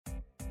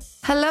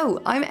Hello,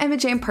 I'm Emma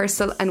Jane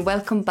Purcell and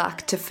welcome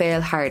back to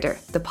Fail Harder,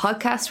 the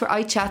podcast where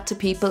I chat to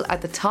people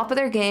at the top of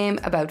their game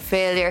about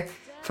failure,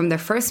 from their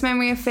first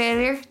memory of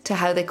failure to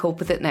how they cope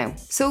with it now.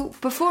 So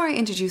before I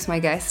introduce my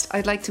guest,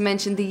 I'd like to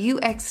mention the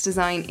UX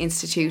Design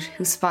Institute,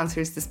 who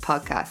sponsors this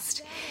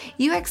podcast.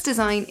 UX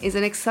design is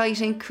an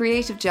exciting,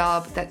 creative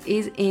job that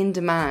is in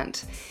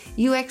demand.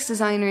 UX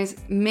designers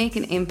make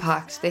an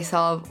impact. They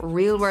solve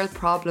real-world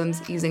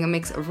problems using a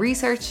mix of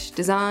research,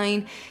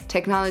 design,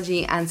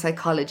 technology and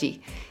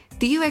psychology.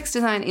 The UX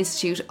Design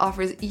Institute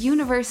offers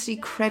university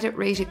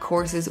credit-rated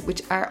courses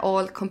which are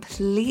all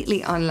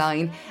completely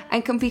online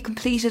and can be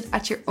completed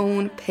at your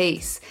own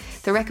pace.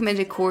 The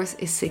recommended course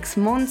is 6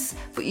 months,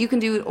 but you can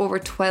do it over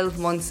 12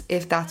 months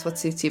if that's what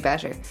suits you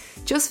better.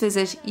 Just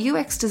visit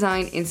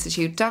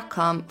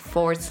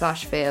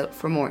uxdesigninstitute.com/fail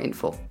for more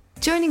info.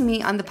 Joining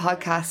me on the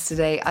podcast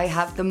today, I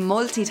have the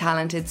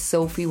multi-talented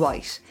Sophie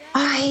White.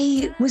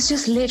 I was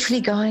just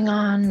literally going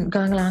along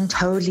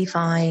totally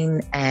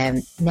fine.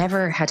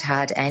 Never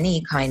had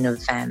any kind of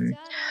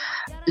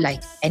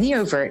any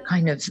overt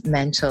kind of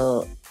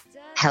mental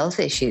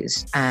health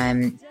issues.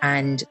 And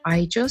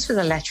I just was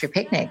a electric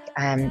picnic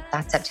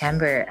that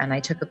September, and I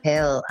took a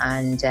pill,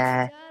 and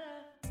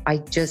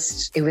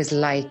it was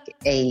like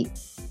a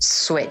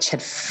switch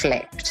had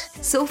flipped.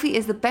 Sophie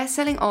is the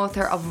best-selling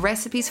author of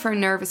Recipes for a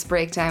Nervous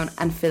Breakdown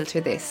and Filter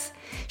This.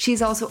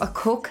 She's also a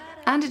cook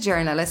and a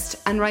journalist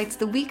and writes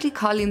the weekly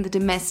column The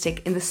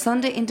Domestic in the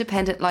Sunday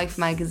Independent Life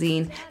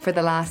magazine for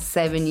the last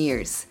 7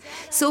 years.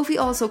 Sophie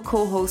also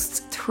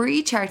co-hosts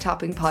 3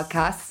 chart-topping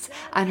podcasts,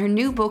 and her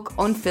new book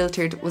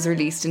Unfiltered was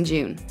released in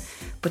June.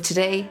 But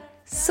today,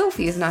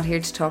 Sophie is not here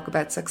to talk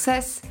about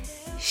success,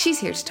 she's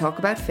here to talk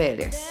about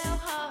failure.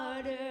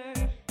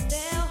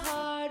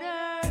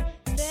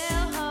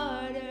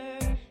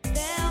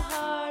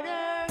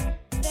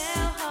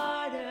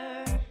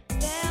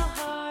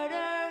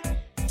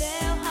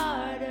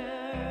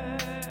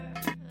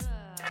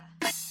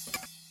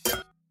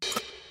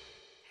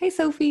 Hey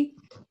Sophie.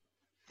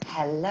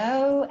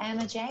 Hello,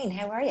 Emma Jane.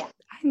 How are you?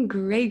 I'm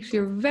great.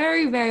 You're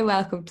very, very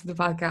welcome to the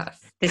podcast.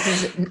 This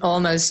is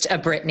almost a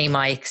Brittany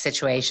Mike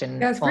situation.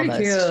 Yeah, it's pretty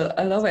cool.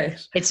 I love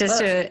it. It's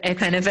just a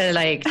kind of a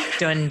like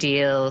done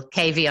deal,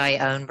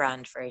 KVI own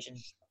brand version.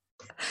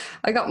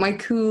 I got my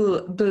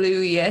cool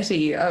blue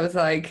Yeti. I was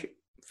like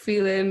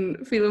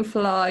feeling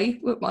fly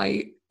with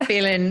my...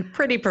 Feeling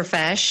pretty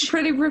profesh.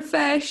 Pretty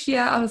profesh,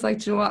 yeah. I was like,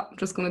 do you know what? I'm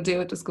just going to do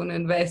it. Just going to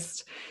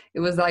invest. It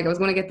was like I was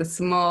going to get the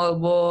small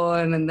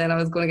one, and then I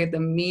was going to get the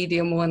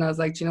medium one. I was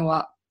like, do you know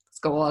what? Let's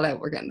go all out.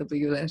 We're getting the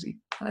big Yeti.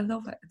 I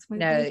love it. It's my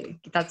baby.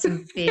 That's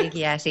some big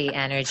Yeti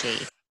energy.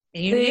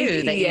 You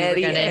knew that you were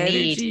going to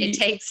need. It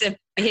takes a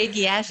big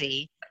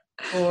Yeti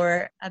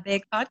for a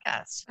big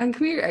podcast. And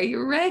come here, are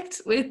you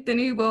wrecked with the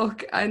new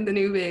book and the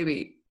new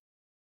baby?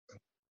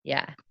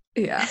 Yeah.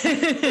 Yeah.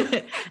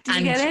 Did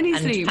you get any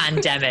sleep?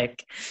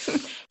 Pandemic.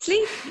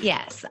 Sleep,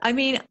 yes. I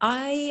mean,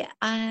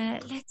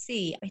 let's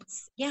see.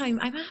 I'm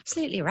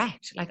absolutely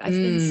wrecked. Like I've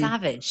been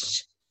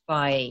savaged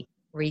by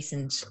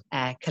recent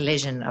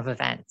collision of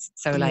events.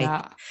 So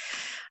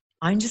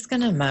I'm just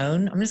going to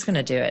moan. I'm just going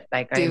to do it.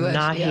 Like I'm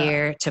not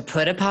here to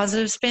put a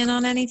positive spin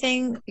on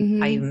anything.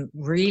 Mm-hmm. I'm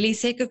really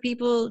sick of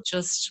people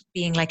just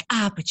being like,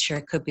 but sure,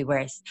 it could be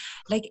worse.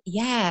 Like,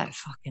 yeah,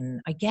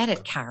 I get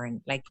it,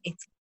 Karen. Like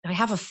I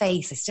have a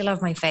face. I still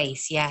have my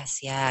face.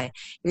 Yes, yeah.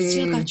 You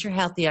still got your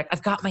health. Yeah,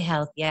 I've got my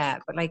health. Yeah,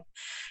 but like,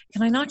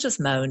 can I not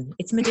just moan?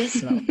 It's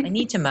medicinal. I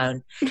need to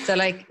moan. So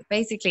like,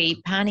 basically,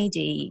 Panny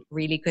D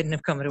really couldn't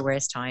have come at a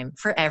worse time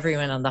for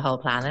everyone on the whole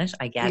planet.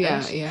 I get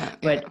it. Yeah.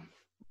 But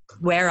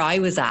where I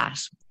was at,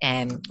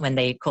 when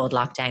they called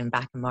lockdown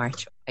back in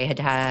March, I had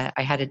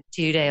a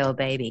 2-day-old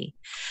baby.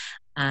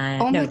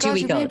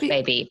 2-week-old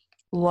baby.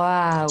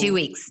 Wow. 2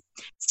 weeks.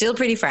 Still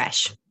pretty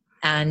fresh.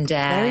 And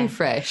very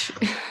fresh.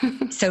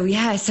 So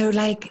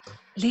like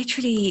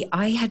literally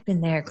I had been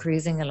there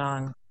cruising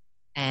along,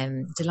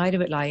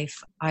 delighted with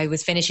life. I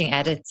was finishing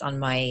edits on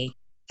my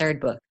 3rd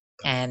book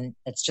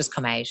that's just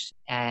come out,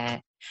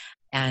 and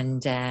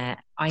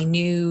I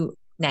knew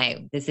now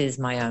this is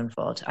my own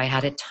fault. I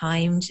had it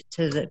timed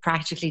to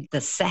practically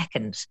the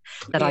second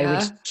that I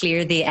would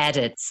clear the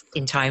edits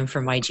in time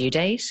for my due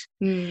date,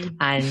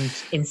 and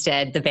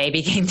instead the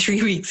baby came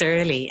 3 weeks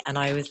early, and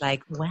I was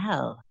like,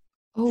 well,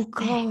 oh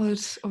God,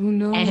 oh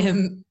no.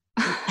 And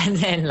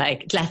then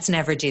like, let's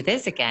never do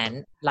this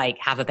again, like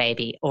have a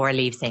baby or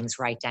leave things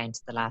right down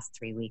to the last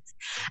 3 weeks.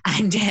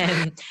 And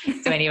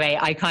so anyway,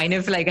 I kind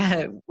of like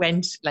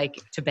went like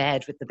to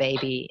bed with the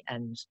baby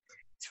and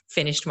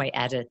finished my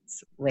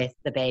edits with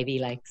the baby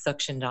like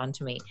suctioned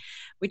onto me,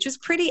 which was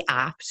pretty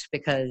apt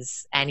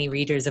because any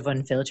readers of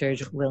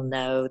Unfiltered will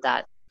know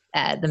that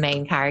the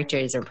main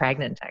characters are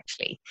pregnant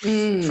actually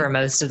for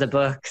most of the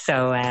book.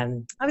 So I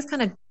was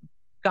kind of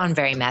gone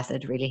very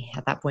method really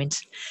at that point.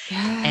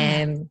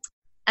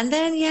 And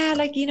then,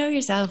 like, you know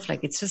yourself,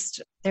 like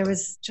there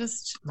was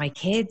just my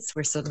kids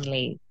were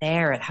suddenly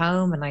there at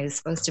home and I was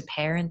supposed to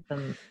parent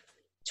them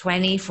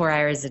 24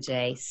 hours a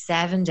day,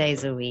 7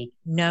 days a week,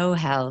 no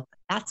help.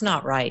 That's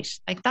not right.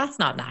 Like, that's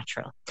not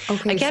natural.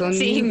 Okay, I kept so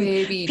seeing new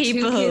baby,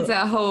 people, 2 kids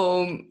at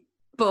home,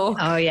 book.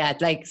 oh yeah,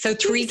 like, so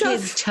 3 Jesus.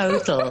 kids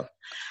total.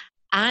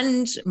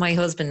 And my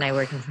husband now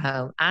working from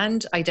home.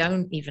 And I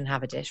don't even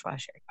have a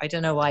dishwasher. I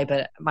don't know why,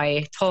 but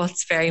my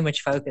thoughts very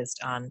much focused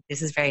on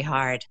this is very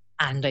hard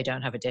and I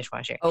don't have a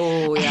dishwasher.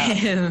 Oh,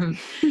 yeah.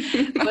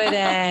 But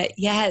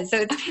yeah, so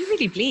it's been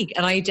really bleak.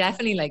 And I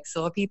definitely like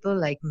saw people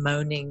like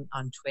moaning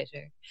on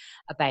Twitter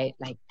about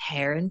like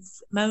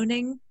parents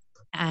moaning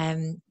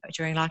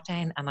during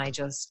lockdown. And I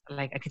just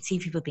like, I could see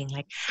people being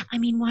like, I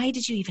mean, why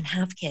did you even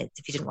have kids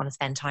if you didn't want to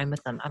spend time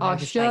with them? And I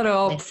was shut like,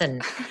 up.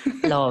 listen,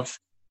 love.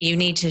 You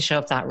need to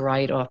shove that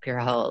right up your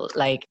hole.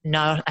 Like,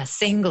 not a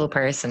single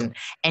person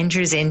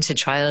enters into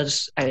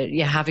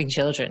having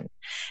children,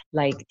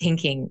 like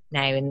thinking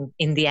now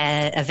in the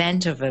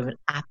event of a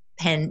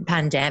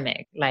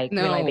pandemic, like,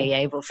 will I be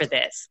able for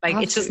this? Like,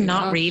 absolutely, it's just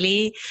not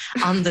really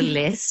on the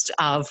list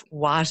of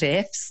what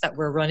ifs that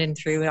we're running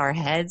through our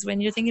heads when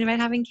you're thinking about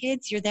having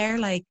kids. You're there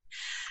like,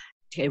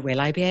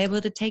 will I be able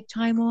to take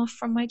time off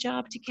from my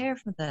job to care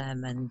for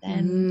them? And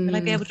then will I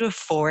be able to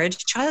afford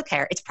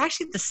childcare? It's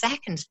practically the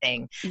second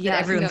thing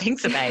that everyone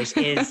thinks about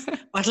is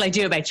what will I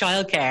do about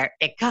childcare,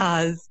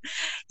 because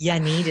you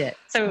need it.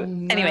 So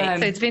anyway,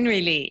 so it's been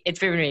really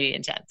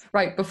intense.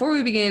 Right. Before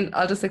we begin,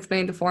 I'll just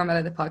explain the format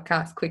of the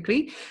podcast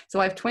quickly. So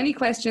I have 20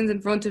 questions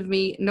in front of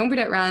me, numbered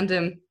at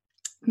random.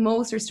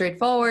 Most are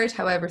straightforward,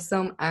 however,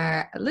 some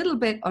are a little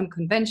bit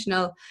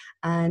unconventional,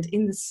 and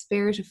in the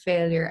spirit of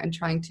failure and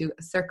trying to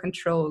assert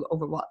control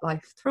over what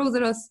life throws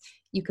at us,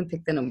 you can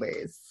pick the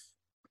numbers.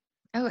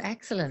 Oh,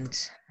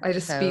 excellent. I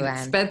just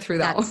sped through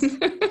that one.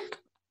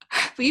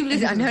 But you've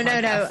listened to the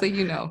podcast, so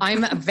you know.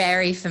 I'm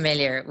very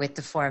familiar with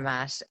the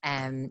format.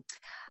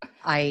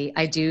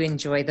 I do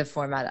enjoy the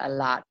format a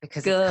lot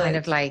because it's kind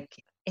of like,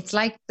 it's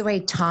like the way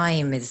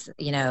time is,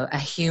 a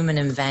human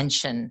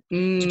invention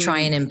to try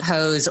and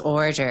impose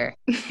order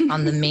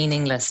on the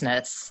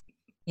meaninglessness,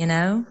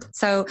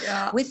 So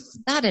with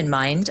that in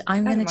mind,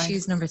 I'm going to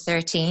choose number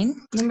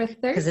 13. Number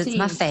 13. Because it's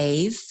my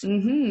fave.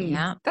 Mm-hmm.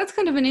 Yeah. That's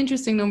kind of an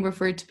interesting number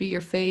for it to be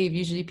your fave.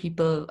 Usually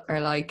people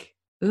are like,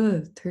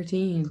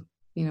 13,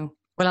 Well,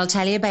 I'll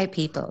tell you about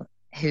people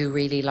who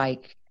really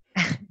like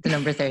the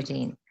number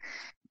 13.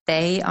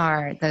 They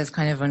are those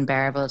kind of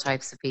unbearable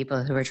types of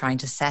people who are trying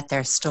to set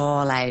their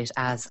stall out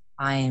as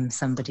I'm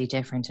somebody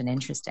different and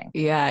interesting.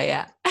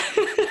 Yeah.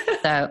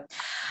 So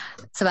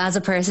as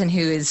a person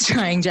who is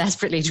trying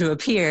desperately to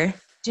appear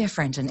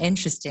different and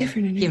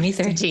interesting, give me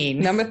 13.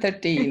 Number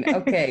 13.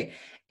 Okay.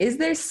 Is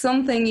there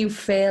something you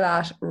fail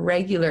at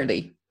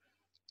regularly?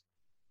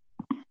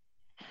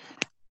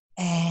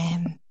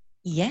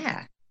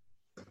 Yeah.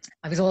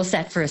 I was all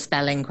set for a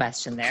spelling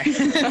question there.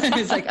 I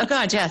was like, oh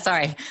God, yeah,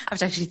 sorry. I have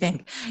to actually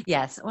think.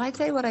 Yes. Well, I'd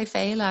say what I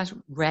fail at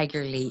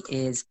regularly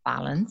is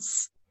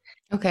balance.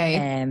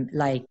 Okay.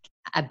 Like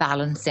a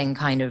balancing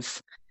kind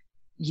of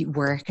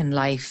work and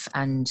life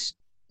and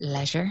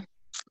leisure.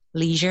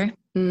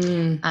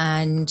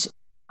 And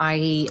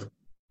I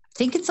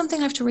think it's something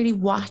I have to really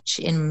watch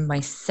in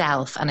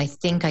myself. And I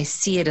think I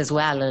see it as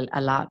well a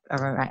lot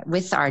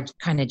with our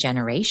kind of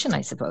generation,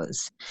 I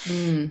suppose.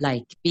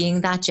 Like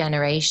being that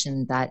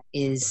generation that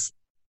is,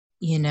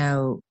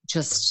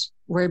 just,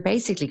 we're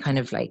basically kind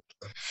of like,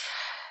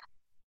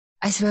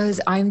 I suppose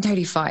I'm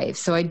 35.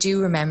 So I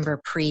do remember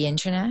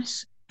pre-internet,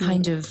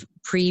 kind of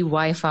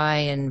pre-Wi-Fi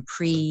and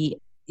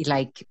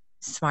like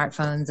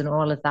smartphones and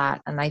all of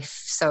that. And I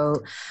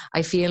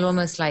feel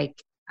almost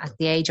like, at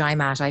the age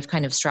I'm at, I've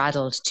kind of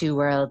straddled two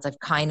worlds. I've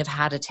kind of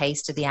had a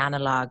taste of the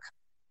analog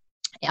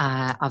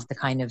of the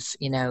kind of,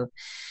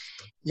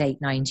 late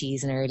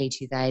 90s and early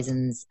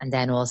 2000s. And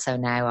then also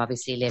now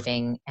obviously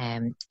living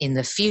in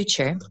the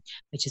future,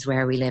 which is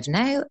where we live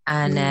now.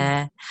 And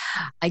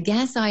I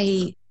guess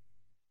I'm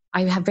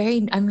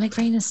very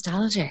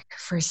nostalgic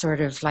for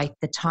sort of like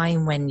the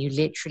time when you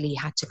literally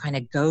had to kind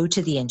of go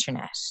to the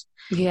internet.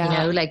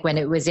 Yeah. Like when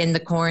it was in the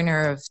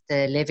corner of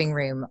the living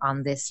room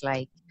on this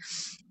like,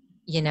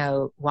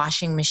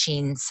 washing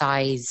machine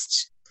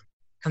sized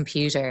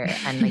computer,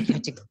 and like you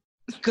had to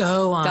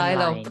go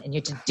online and you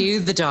had to do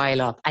the dial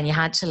up, and you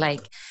had to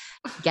like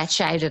get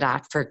shouted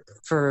at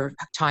for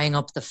tying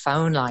up the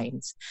phone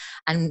lines.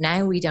 And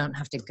now we don't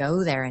have to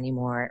go there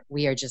anymore.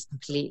 We are just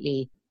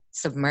completely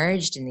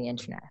submerged in the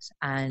internet.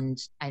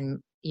 And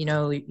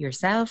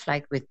yourself,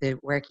 like with the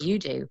work you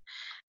do,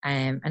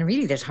 and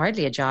really there's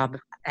hardly a job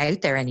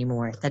out there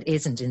anymore that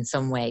isn't in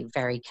some way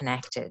very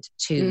connected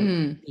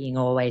to being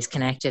always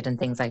connected and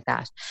things like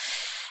that.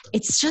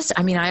 It's just,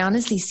 I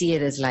honestly see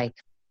it as like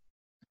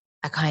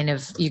a kind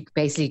of, you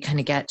basically kind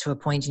of get to a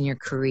point in your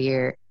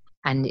career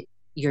and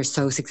you're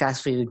so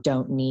successful you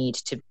don't need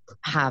to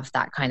have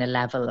that kind of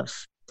level of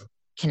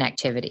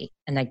connectivity,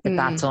 and like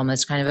that's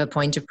almost kind of a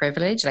point of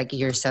privilege. Like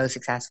you're so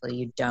successful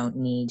you don't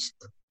need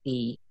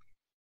the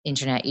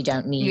internet, you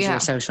don't need your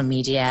social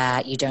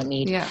media, you don't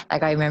need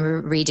like I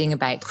remember reading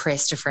about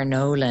Christopher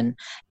Nolan,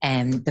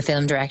 the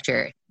film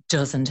director,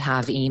 doesn't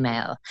have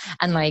email.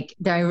 And like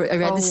I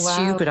read this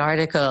stupid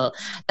article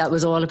that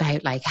was all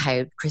about like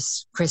how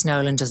Chris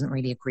Nolan doesn't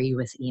really agree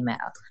with email.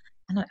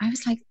 And I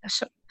was like,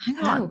 hang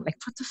on, like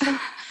what the fuck?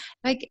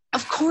 Like,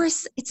 of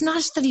course, it's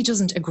not that he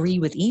doesn't agree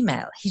with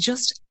email. He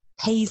just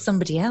pays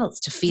somebody else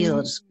to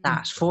field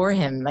that for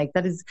him. Like,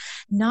 that is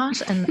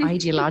not an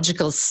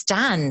ideological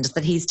stand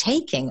that he's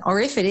taking. Or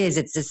if it is,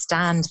 it's a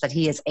stand that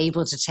he is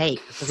able to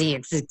take because he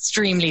is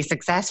extremely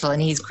successful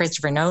and he's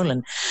Christopher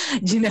Nolan.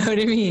 Do you know what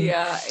I mean?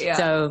 Yeah.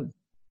 So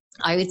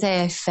I would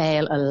say I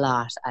fail a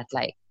lot at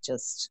like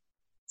just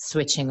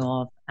switching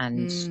off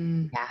and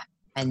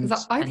And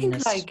I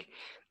think like,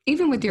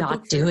 even with your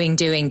not doing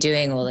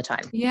all the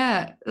time.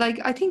 Yeah. Like,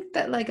 I think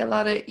that like a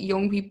lot of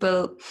young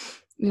people,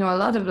 you know, a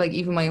lot of like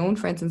even my own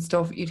friends and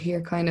stuff, you'd hear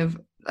kind of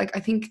like, I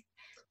think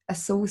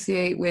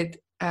associate with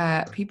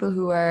people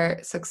who are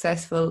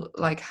successful,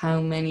 like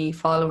how many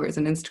followers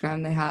on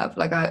Instagram they have.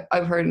 Like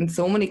I've heard in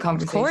so many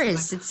conversations. Of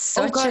course, like, it's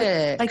such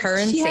a like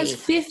currency. She has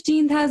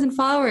 15,000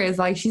 followers.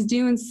 Like she's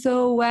doing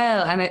so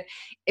well. And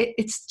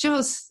it's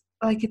just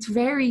like, it's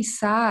very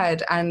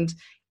sad. And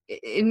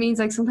it means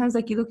like sometimes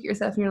like you look at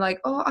yourself and you're like,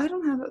 oh, I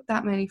don't have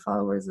that many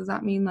followers. Does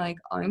that mean like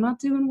I'm not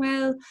doing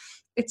well?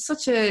 It's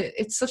such a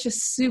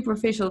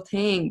superficial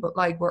thing, but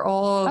like we're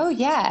all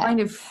kind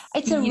of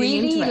it's a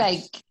really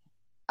like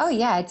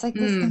it's like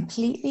this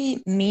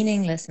completely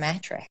meaningless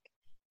metric.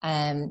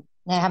 Now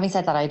having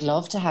said that, I'd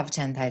love to have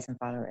 10,000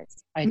 followers.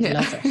 I'd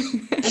love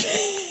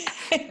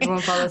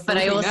it. But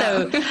I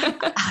also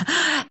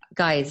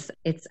guys,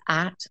 it's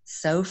at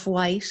Soph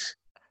White.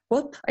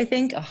 Whoop, I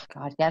think. Oh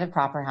God, get a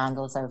proper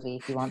handle, Sophie,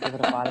 if you want a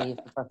bit of body,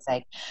 for fuck's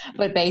sake.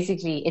 But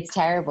basically, it's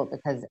terrible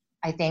because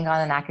I think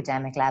on an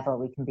academic level,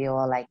 we can be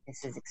all like,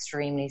 this is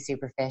extremely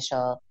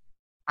superficial,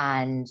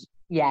 and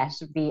yet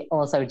be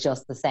also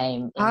just the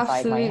same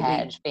inside my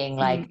head, being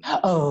like,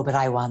 oh, but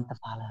I want the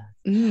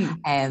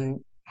follows.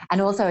 And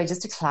also,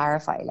 just to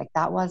clarify, like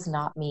that was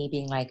not me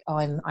being like,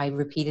 oh, I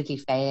repeatedly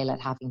fail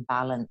at having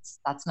balance.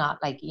 That's not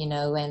like, you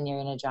know, when you're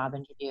in a job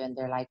interview and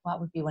they're like,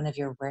 what would be one of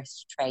your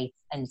worst traits?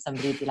 And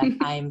somebody would be like,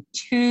 I'm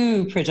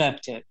too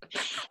productive.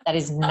 That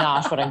is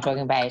not what I'm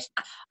talking about.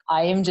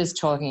 I am just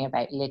talking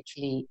about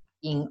literally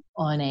being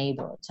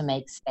unable to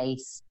make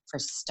space for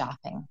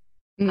stopping.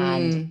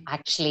 And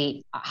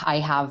actually, I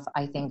have,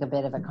 I think, a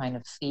bit of a kind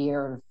of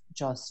fear of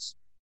just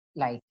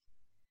like,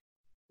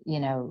 you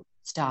know,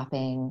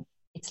 stopping.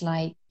 It's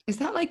like, is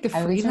that like the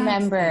I always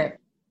remember,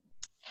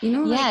 you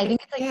know, like, I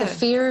think it's like the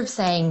fear of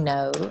saying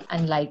no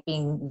and like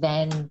being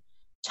then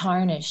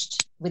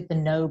tarnished with the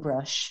no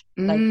brush,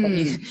 like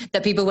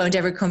that people won't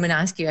ever come and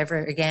ask you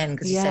ever again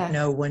because you said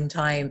no one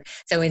time.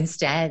 So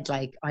instead,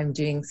 like I'm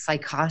doing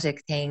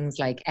psychotic things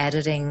like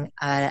editing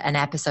an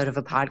episode of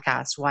a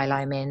podcast while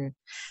I'm in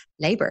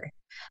labor.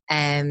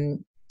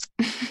 And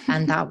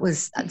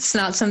that's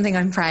not something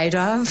I'm proud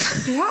of.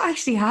 What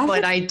actually happened?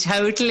 But I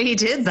totally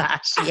did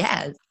that.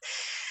 Yes.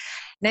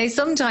 Now,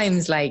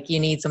 sometimes like you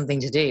need something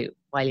to do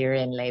while you're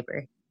in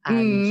labor.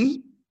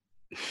 And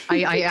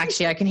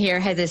I can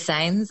hear how this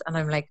sounds and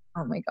I'm like,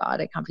 oh my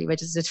God, I can't believe I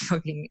just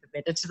fucking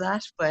admitted to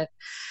that. But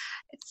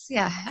it's,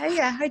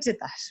 I did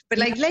that. But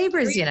like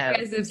labor's, you know,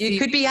 you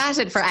could be at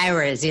it for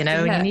hours, you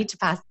know, and you need to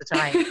pass the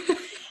time.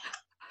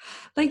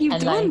 Like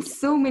you've done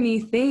so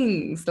many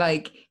things,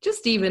 like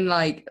just even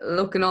like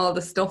looking all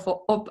the stuff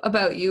up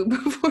about you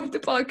before the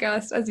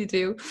podcast as you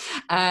do.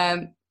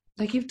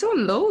 Like you've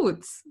done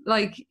loads,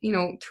 like, you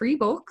know, 3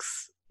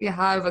 books, you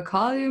have a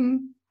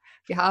column,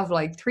 you have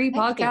like 3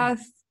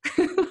 podcasts.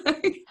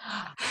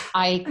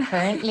 I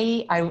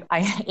currently,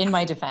 in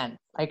my defense,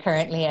 I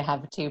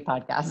have 2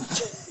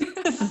 podcasts.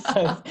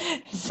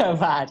 so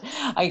bad.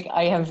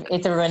 I have,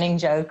 it's a running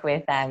joke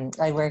with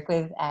I work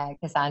with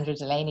Cassandra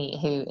Delaney,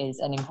 who is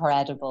an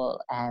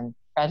incredible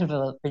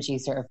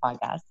producer of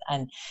podcasts,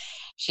 and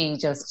she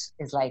just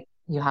is like,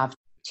 you have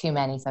too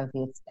many,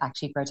 Sophie. It's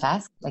actually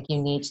grotesque. Like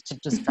you need to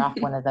just drop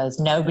one of those.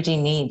 Nobody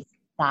needs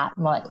that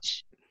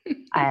much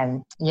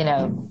you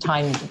know,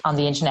 time on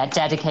the internet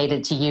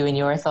dedicated to you and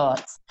your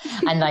thoughts.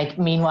 And like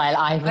meanwhile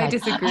I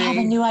disagree. I have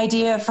a new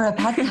idea for a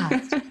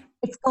podcast.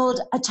 It's called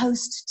A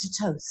Toast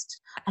to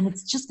Toast, and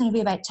it's just going to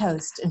be about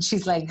toast. And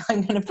she's like,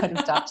 I'm going to put a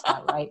stop to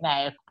that right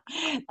now.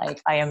 Like,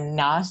 I am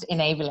not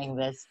enabling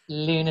this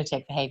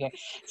lunatic behavior.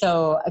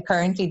 So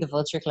currently the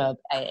Vulture Club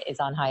is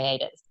on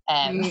hiatus.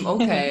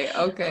 Okay.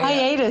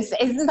 Hiatus.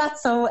 Isn't that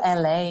so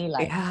LA?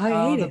 Like,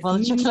 hiatus. The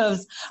Vulture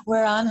Clubs,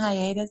 we're on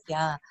hiatus.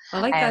 Yeah. I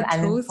like that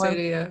toast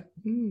idea.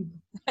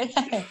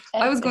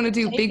 I was going to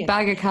do Big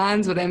Bag of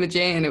Cans with Emma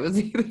Jane. It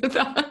was either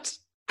that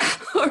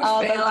or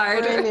Fail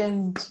Harder.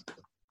 Brilliant.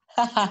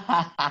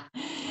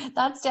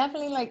 That's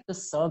definitely like the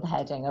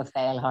subheading of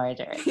Fail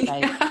Harder.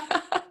 Like,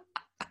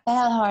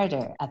 Fail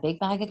Harder, a big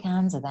bag of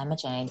cans with Emma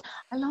Jane.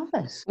 I love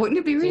it. Wouldn't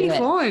it be really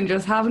fun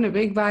just having a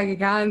big bag of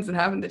cans and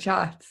having the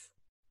chats?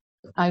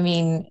 I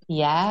mean,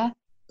 yeah,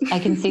 I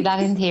can see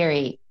that in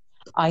theory.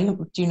 I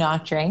do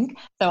not drink,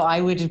 so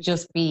I would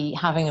just be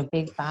having a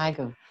big bag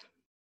of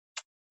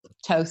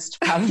toast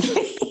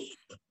probably.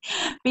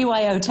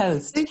 BYO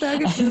toast. Big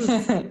bag of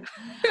toast.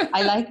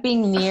 I like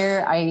being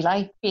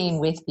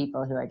with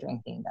people who are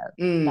drinking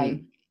though.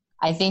 Like,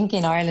 I think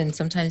in Ireland,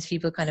 sometimes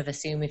people kind of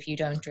assume if you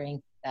don't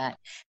drink that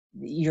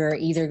you're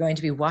either going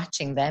to be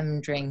watching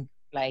them drink,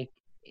 like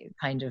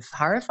kind of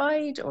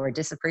horrified or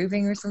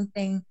disapproving or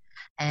something.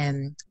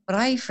 But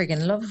I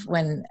friggin' love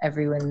when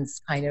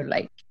everyone's kind of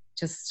like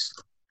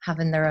just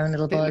having their own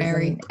little buzz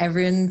merry. and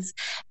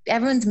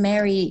everyone's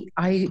merry.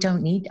 I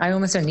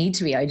almost don't need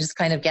to be. I just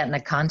kind of get in a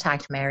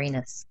contact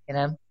merriness, you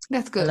know?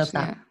 That's good. I love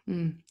that.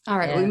 Yeah. All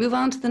right, we move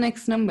on to the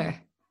next number.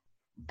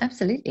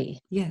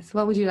 Absolutely. Yes.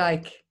 What would you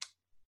like?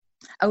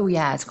 Oh,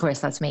 yeah, of course,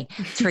 that's me.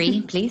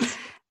 3, please.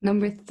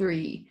 Number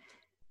 3.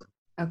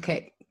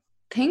 Okay.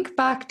 Think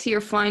back to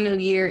your final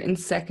year in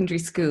secondary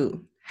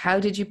school. How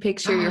did you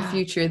picture your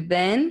future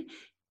then?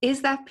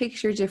 Is that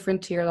picture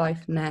different to your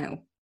life now?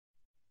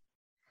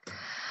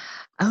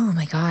 Oh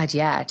my God,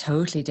 yeah,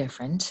 totally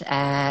different.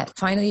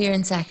 Final year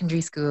in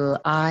secondary school,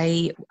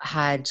 I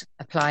had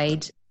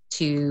applied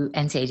to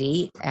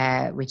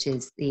NCAD, which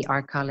is the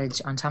art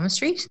college on Thomas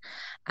Street,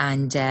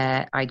 and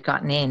I'd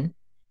gotten in.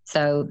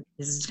 So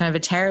this is kind of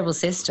a terrible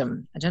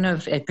system. I don't know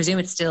I presume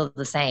it's still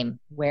the same,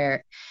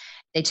 where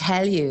they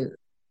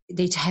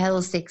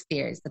tell sixth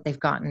years that they've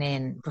gotten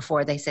in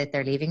before they sit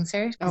their leaving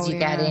cert, because you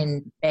get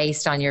in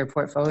based on your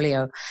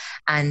portfolio.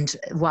 And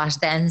what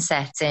then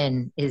sets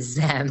in is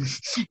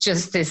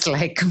just this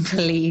like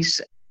complete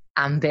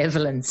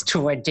ambivalence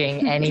toward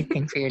doing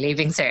anything for your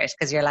leaving cert,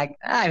 because you're like,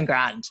 I'm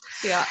grand.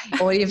 Yeah.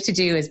 All you have to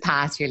do is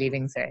pass your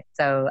leaving cert.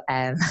 So,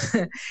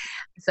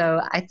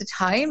 so at the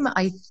time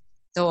I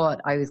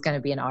thought I was going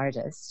to be an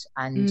artist,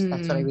 and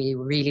that's what I really,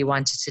 really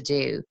wanted to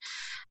do,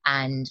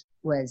 and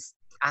was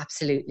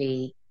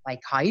absolutely like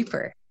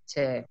hyper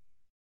to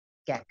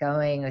get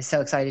going. I was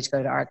so excited to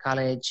go to art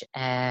college.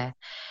 And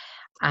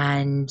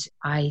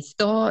I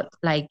thought,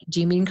 like, do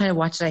you mean kind of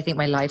what did I think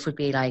my life would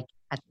be like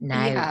at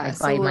now? Yeah, like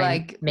so by my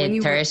like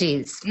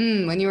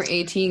mid-30s. When you were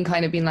 18,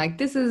 kind of being like,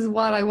 this is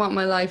what I want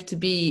my life to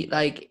be.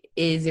 Like,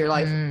 is your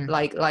life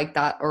like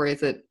that, or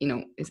is it,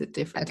 is it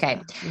different?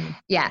 Okay.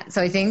 Yeah.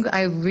 So I think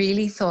I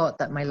really thought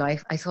that my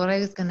life, I thought I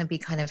was going to be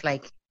kind of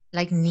like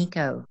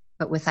Nico,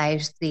 but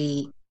without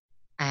the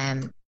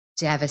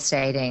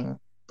devastating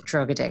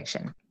drug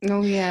addiction.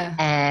 Oh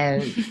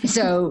yeah.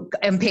 So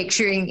I'm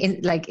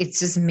picturing like it's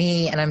just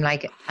me, and I'm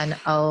like an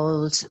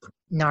old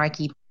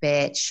narky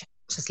bitch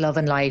just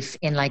loving life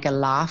in like a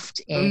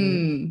loft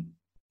in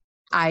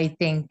I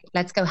think,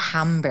 let's go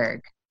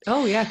Hamburg.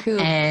 Oh yeah, cool.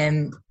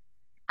 And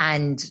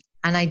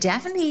I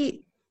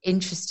definitely,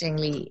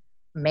 interestingly,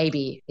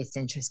 maybe it's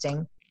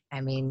interesting,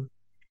 I mean,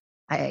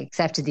 I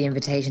accepted the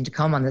invitation to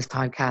come on this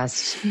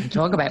podcast and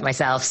talk about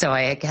myself. So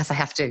I guess I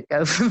have to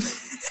go from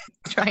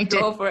trying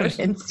to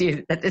convince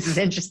you that this is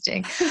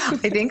interesting. I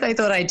think I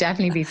thought I'd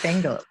definitely be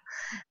single.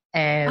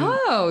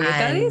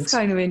 That is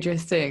kind of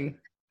interesting.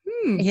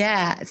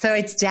 Yeah. So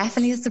it's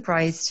definitely a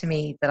surprise to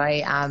me that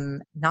I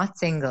am not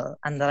single,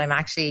 and that I'm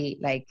actually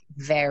like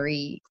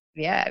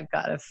I've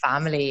got a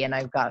family, and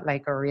I've got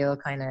like a real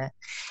kind of,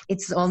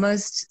 it's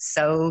almost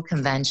so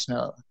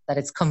conventional that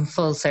it's come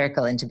full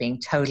circle into being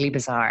totally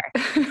bizarre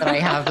that I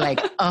have like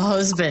a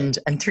husband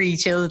and 3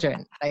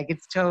 children. Like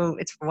it's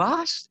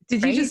what?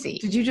 Did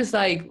you just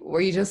like,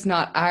 were you just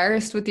not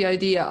arsed with the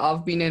idea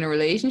of being in a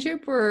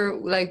relationship, or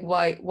like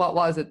what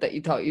was it that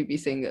you thought you'd be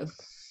single?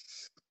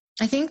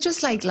 I think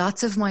just like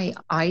lots of my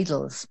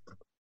idols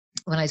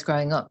when I was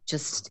growing up,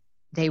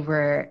 they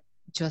were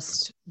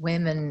just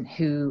women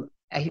who,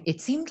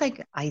 it seemed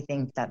like, I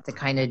think that the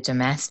kind of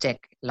domestic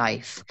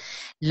life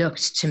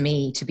looked to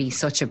me to be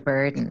such a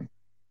burden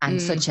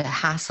and such a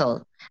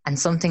hassle, and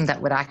something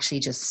that would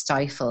actually just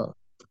stifle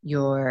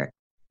your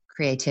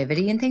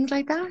creativity and things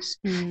like that.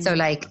 So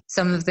like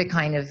some of the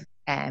kind of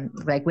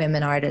like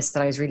women artists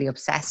that I was really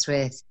obsessed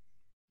with,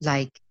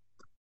 like,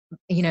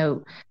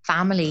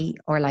 family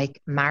or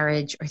like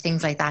marriage or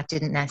things like that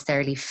didn't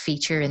necessarily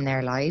feature in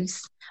their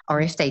lives. Or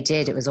if they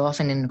did, it was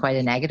often in quite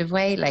a negative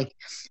way. Like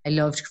I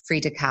loved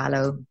Frida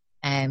Kahlo.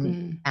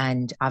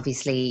 And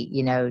obviously,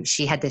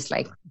 she had this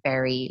like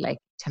very like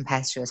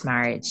tempestuous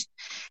marriage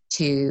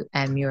to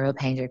a mural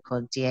painter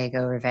called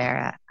Diego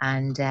Rivera.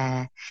 And,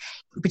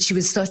 but she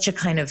was such a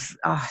kind of,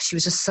 she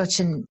was just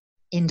such an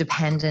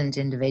independent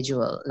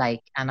individual.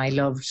 Like, and I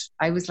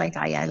was like,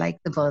 I like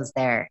the buzz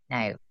there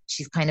now.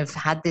 She's kind of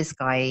had this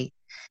guy,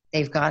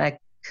 they've got a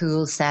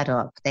cool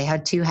setup. They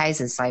had 2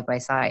 houses side by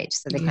side.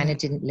 So they kind of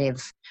didn't live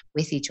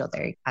with each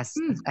other as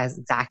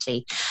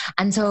exactly.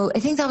 And so I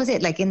think that was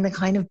it. Like in the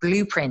kind of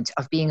blueprint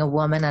of being a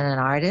woman and an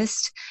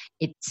artist,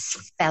 it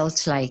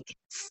felt like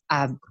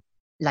a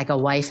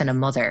wife and a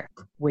mother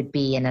would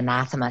be an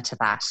anathema to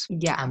that.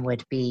 Yeah. And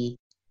would be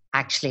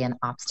actually an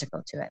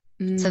obstacle to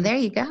it. So there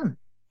you go.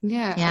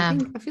 Yeah.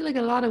 I feel like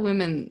a lot of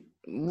women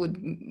would,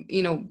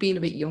 being a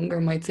bit younger,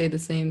 might say the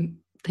same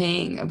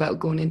thing about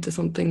going into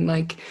something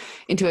like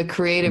into a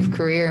creative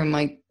career, and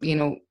might,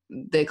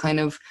 the kind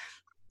of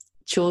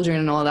children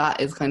and all that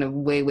is kind of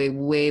way, way,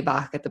 way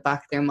back at the back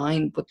of their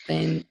mind. But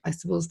then I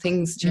suppose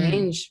things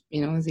change,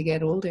 as you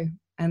get older.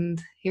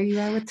 and here you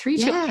are with 3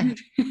 Yeah. children.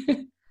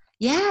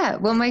 Yeah.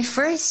 Well, my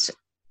first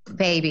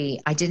baby,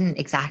 I didn't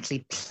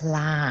exactly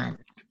plan.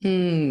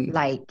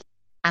 Like,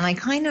 and I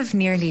kind of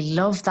nearly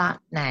love that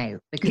now,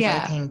 because I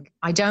think,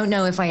 I don't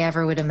know if I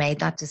ever would have made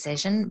that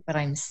decision, but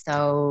I'm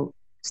so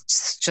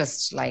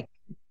just like,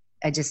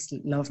 I just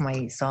love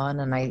my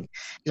son, and I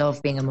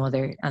love being a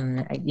mother,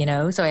 and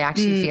so I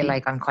actually feel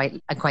like I'm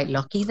quite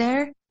lucky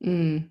there.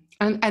 And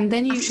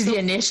then you the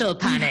initial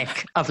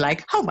panic of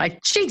like, oh my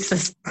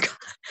Jesus,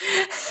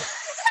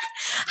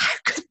 how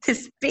could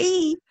this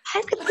be?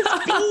 How could this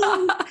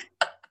be?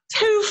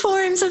 2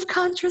 forms of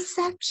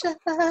contraception.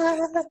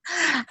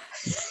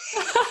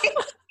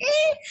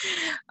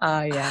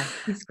 Oh yeah,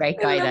 he's a great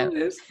guy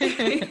though.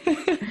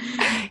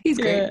 He's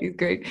great. He's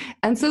great.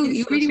 And so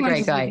you really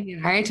wanted to be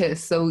an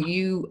artist. So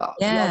you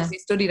obviously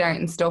studied art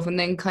and stuff, and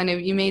then kind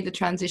of you made the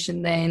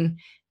transition then.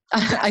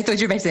 I thought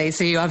you were about to say,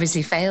 so you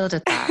obviously failed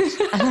at that.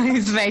 I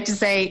was about to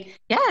say,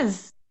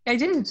 yes, I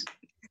did.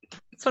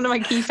 It's one of my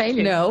key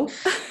failures. No.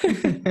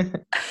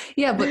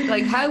 Yeah, but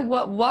like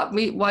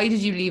why did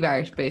you leave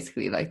art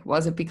basically? Like,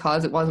 was it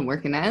because it wasn't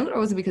working out, or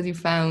was it because you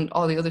found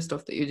all the other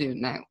stuff that you're doing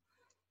now?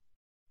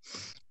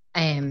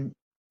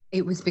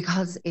 It was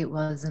because it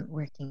wasn't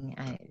working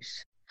out.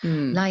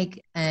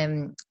 Like,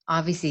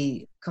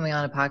 obviously coming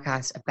on a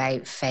podcast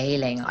about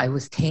failing, I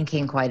was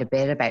thinking quite a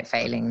bit about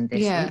failing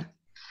this week.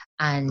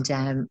 And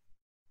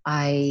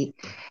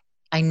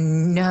I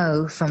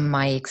know from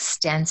my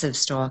extensive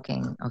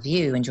stalking of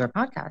you and your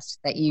podcast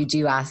that you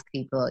do ask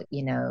people,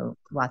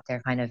 what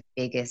their kind of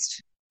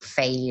biggest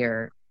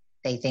failure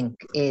they think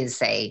is,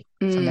 say,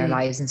 from their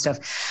lives and stuff.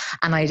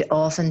 And I'd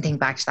often think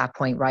back to that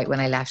point right when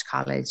I left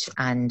college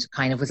and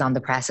kind of was on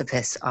the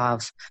precipice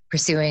of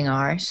pursuing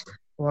art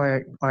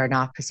or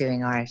not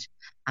pursuing art.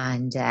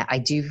 And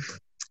I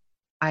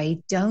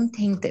don't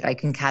think that I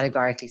can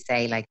categorically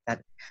say like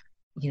that,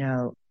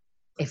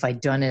 if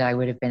I'd done it, I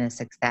would have been a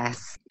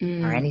success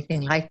or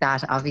anything like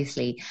that,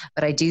 obviously.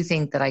 But I do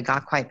think that I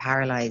got quite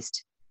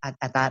paralyzed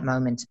at that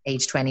moment,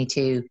 age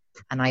 22,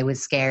 and I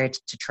was scared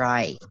to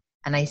try.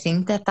 And I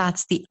think that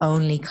that's the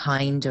only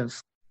kind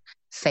of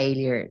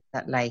failure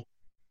that, like,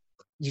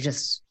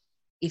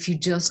 if you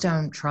just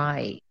don't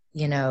try,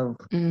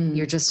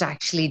 you're just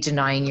actually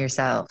denying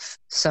yourself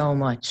so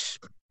much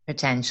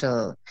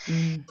potential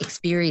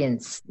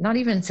experience, not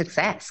even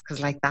success,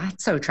 because like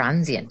that's so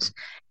transient.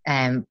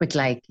 But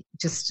like,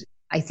 just,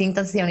 I think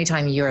that's the only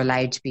time you're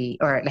allowed to be,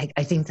 or like,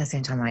 I think that's the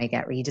only time I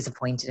get really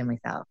disappointed in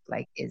myself,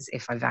 like, is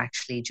if I've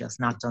actually just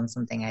not done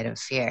something out of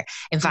fear.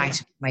 In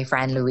fact, my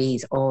friend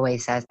Louise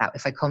always says that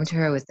if I come to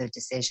her with a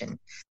decision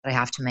that I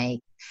have to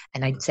make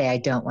and I'd say I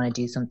don't want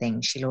to do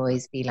something, she'll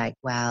always be like,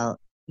 well,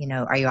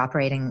 are you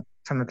operating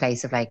from a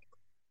place of like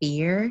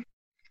fear?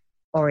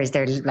 Or is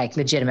there like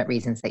legitimate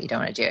reasons that you don't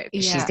want to do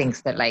it? She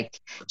thinks that like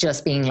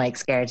just being like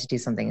scared to do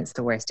something is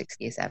the worst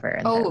excuse ever.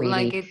 And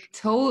like it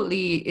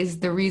totally is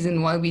the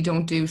reason why we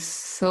don't do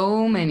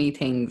so many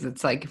things.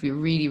 It's like, if you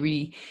really,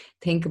 really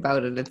think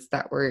about it, it's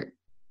that we're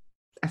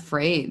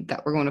afraid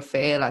that we're going to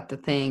fail at the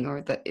thing,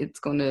 or that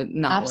it's going to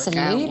not work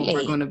out, or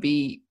we're going to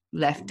be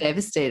left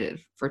devastated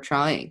for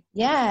trying.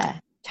 Yeah,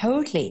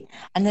 totally.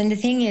 And then the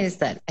thing is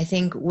that I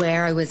think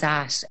where I was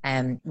at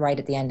right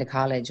at the end of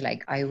college,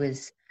 like I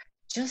was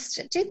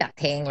just doing that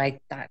thing, like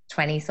that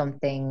 20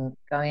 something,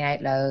 going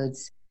out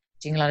loads,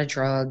 doing a lot of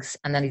drugs.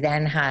 And then I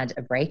then had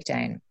a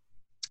breakdown.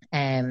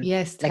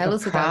 Yes, tell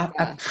us about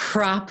that. A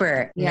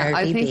proper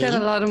I think that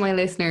a lot of my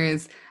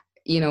listeners,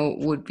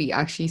 would be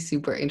actually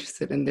super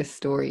interested in this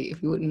story.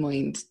 If you wouldn't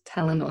mind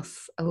telling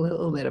us a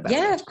little bit about it.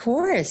 Yeah, of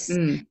course.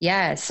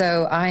 Yeah.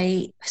 So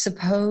I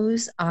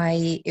suppose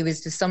it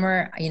was the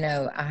summer,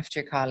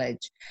 after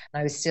college, and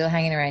I was still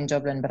hanging around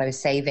Dublin, but I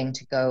was saving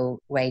to go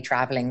away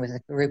traveling with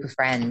a group of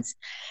friends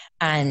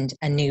and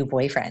a new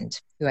boyfriend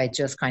who I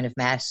just kind of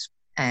met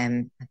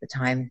at the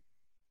time.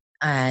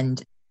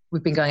 And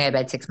we've been going out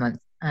about 6 months.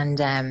 And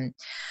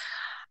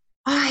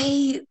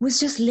I was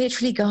just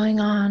literally going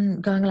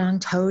along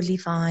totally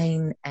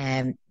fine.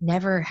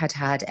 Never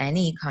had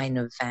any kind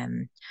of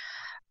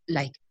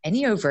like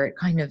any overt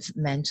kind of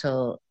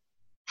mental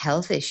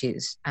health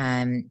issues.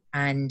 And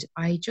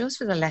I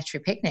just was a lecture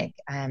picnic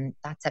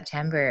that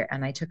September,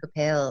 and I took a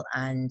pill,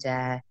 and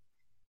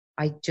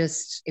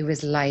it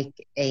was like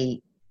a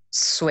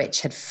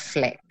switch had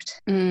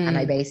flipped, and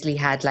I basically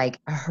had like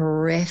a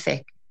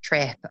horrific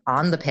trip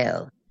on the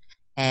pill.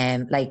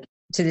 Like,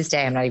 to this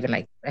day, I'm not even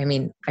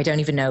I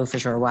don't even know for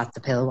sure what the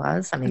pill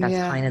was. I mean, that's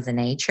kind of the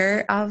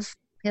nature of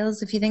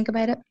pills, if you think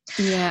about it.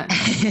 Yeah.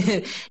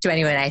 To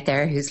anyone out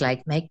there who's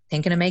like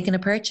thinking of making a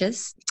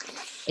purchase,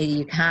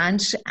 you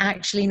can't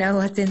actually know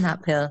what's in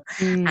that pill.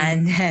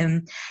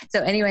 And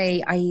so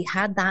anyway, I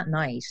had that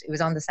night. It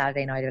was on the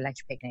Saturday night of a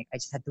lecture picnic. I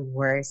just had the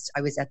worst.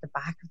 I was at the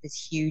back of this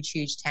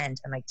huge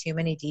tent, and like too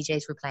many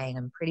DJs were playing.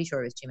 I'm pretty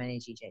sure it was too many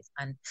DJs.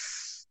 And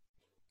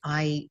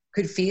I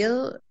could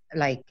feel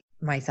like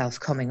myself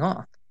coming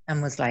up,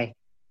 and was like,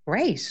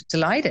 great,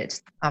 delighted.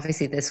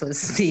 Obviously this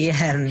was the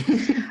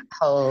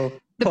whole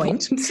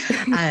point.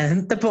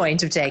 The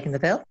point of taking the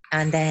pill.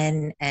 And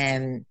then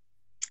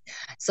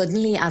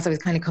suddenly, as I was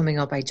kind of coming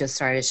up, I just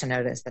started to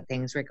notice that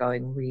things were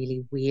going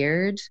really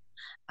weird,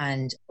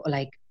 and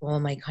like all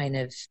my kind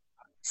of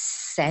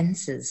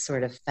senses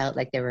sort of felt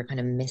like they were kind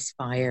of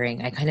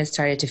misfiring. I kind of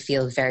started to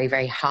feel very,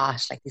 very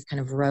hot, like these kind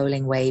of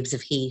rolling waves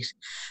of heat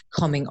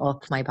coming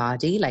up my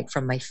body, like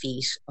from my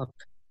feet up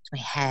to my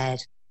head.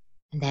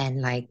 And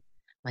then like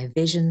my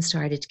vision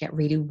started to get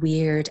really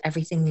weird.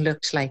 Everything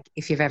looked like,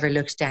 if you've ever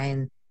looked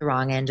down the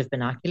wrong end of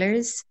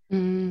binoculars,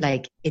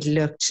 like it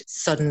looked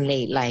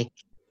suddenly like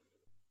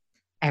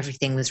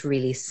everything was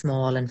really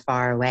small and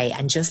far away,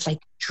 and just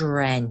like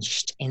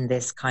drenched in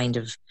this kind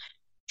of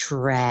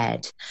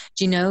dread.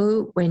 Do you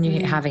know when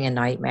you're having a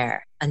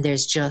nightmare and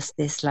there's just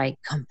this like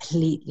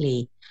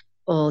completely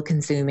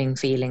all-consuming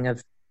feeling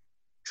of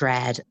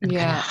dread and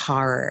kind of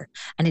horror,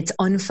 and it's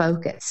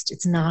unfocused,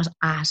 it's not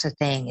at a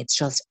thing, it's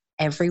just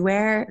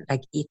everywhere,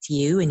 like it's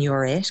you and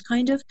you're it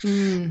kind of.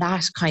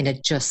 That kind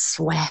of just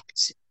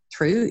swept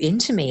through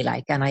into me,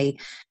 like, and I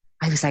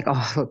was like,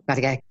 oh,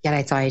 gotta get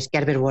outside,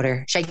 get a bit of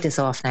water, shake this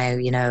off now,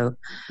 you know.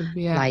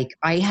 Like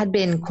I had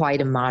been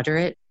quite a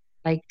moderate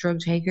like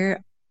drug taker.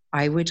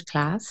 I would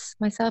class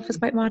myself as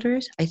quite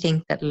moderate. I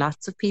think that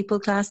lots of people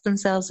class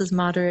themselves as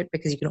moderate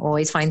because you can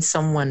always find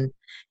someone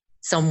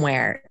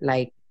somewhere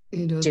like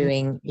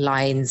doing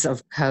lines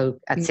of coke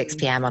at 6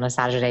 p.m. on a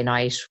Saturday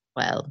night.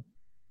 Well,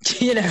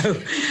 you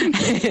know,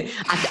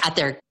 at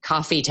their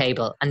coffee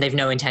table, and they've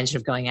no intention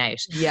of going out.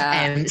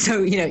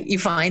 So, you know, you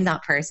find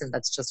that person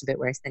that's just a bit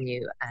worse than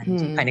you, and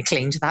you kind of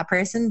cling to that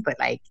person. But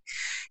like,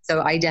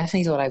 so I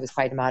definitely thought I was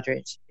quite a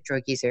moderate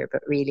drug user,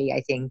 but really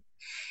I think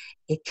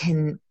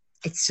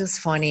it's just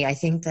funny. I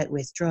think that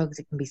with drugs,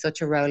 it can be such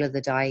a roll of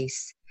the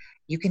dice.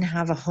 You can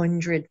have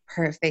 100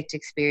 perfect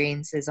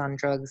experiences on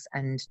drugs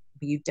and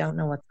you don't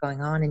know what's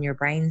going on in your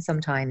brain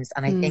sometimes.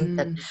 And I think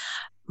that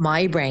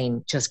my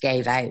brain just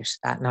gave out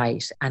that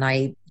night, and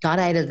I got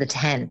out of the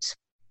tent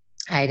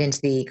out into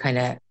the kind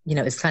of, you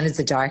know, it's kind of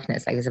the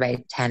darkness. Like it was about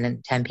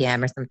 10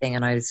 p.m. or something.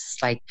 And I was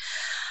just like,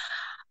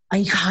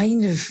 I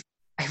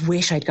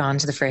wish I'd gone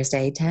to the first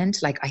aid tent.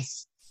 Like I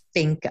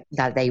think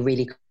that they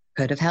really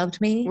could have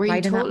helped me. Were you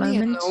right totally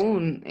in that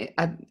moment.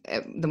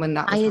 Alone when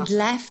that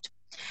was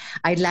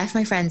I'd left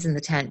my friends in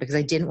the tent because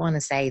I didn't want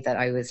to say that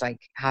I was like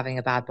having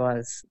a bad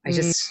buzz. I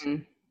just,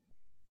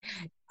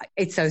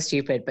 it's so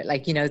stupid, but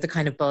like, you know, the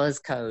kind of buzz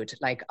code,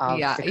 like, of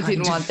you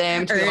didn't want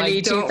them to be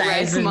like, don't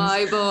wreck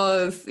my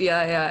buzz.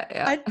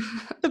 The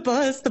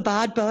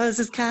bad buzz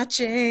is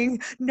catching.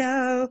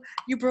 No,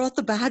 you brought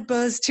the bad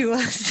buzz to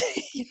us.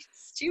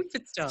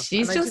 Stupid stuff.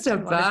 She's just a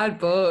bad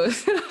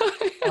buzz.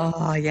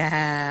 Oh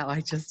yeah,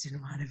 I just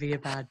didn't want to be a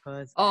bad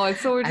buzz. Oh,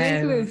 it's so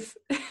ridiculous.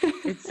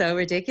 It's so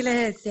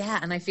ridiculous. Yeah,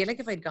 and I feel like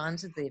if I'd gone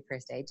to the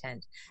first aid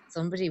tent,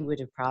 somebody would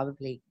have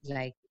probably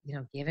like, you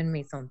know, given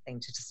me something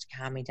to just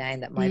calm me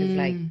down that might have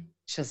like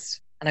just,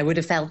 and I would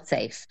have felt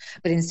safe.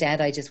 But instead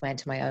I just went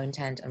to my own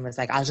tent and was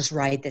like, I'll just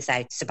ride this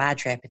out. It's a bad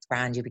trip. It's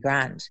grand. You'll be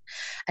grand.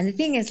 And the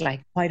thing is,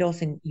 like, quite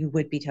often you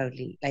would be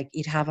totally like,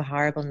 you'd have a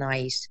horrible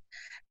night,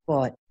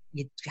 but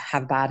you'd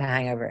have a bad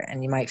hangover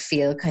and you might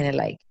feel kind of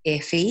like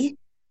iffy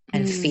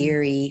and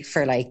feary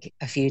for like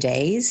a few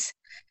days.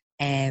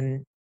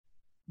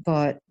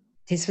 But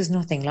this was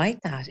nothing like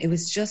that. It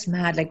was just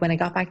mad. Like when I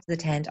got back to the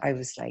tent, I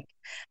was like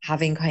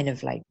having kind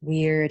of like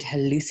weird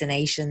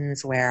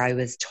hallucinations where I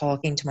was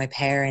talking to my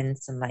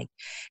parents and like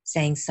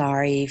saying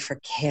sorry for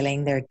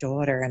killing their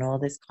daughter and all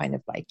this kind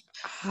of like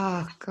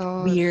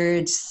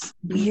weird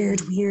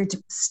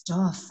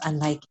stuff. And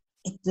like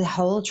the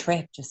whole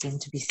trip just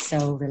seemed to be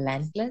so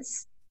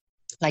relentless.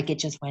 Like it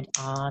just went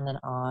on and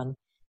on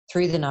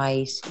through the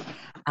night,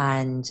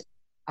 and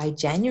I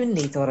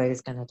genuinely thought I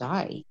was going to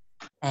die.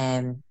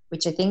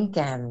 Which I think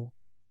it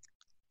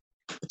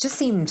just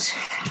seemed,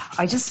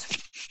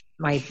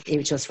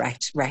 it just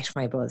wrecked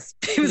my buzz.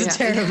 It was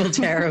a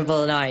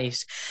terrible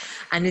night.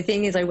 And the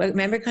thing is, I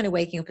remember kind of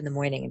waking up in the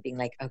morning and being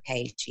like,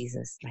 okay,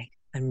 Jesus, like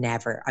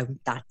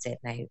that's it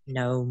now,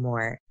 no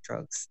more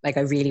drugs. Like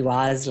I really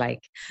was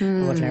like,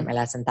 I've learned my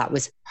lesson. That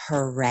was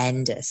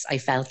horrendous. I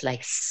felt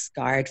like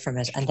scarred from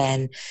it. And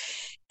then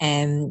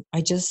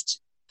I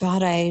just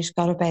got up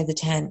out of the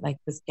tent, like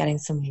was getting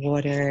some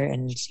water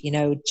and, you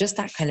know, just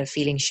that kind of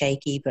feeling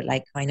shaky, but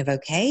like kind of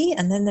okay.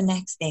 And then the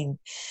next thing,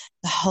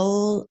 the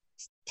whole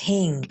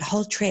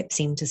trip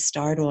seemed to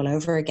start all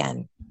over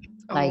again.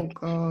 Like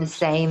the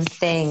same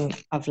thing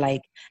of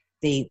like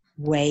the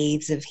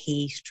waves of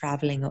heat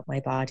traveling up my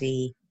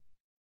body,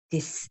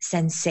 this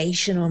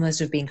sensation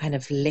almost of being kind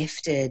of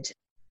lifted,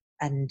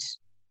 and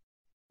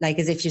like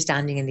as if you're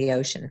standing in the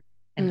ocean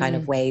and kind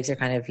of waves are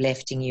kind of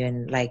lifting you,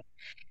 and like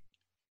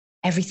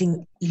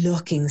everything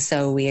looking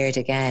so weird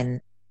again.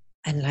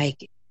 And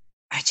like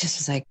I just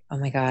was like, oh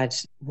my God,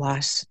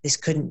 what? This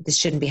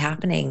shouldn't be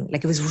happening.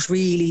 Like it was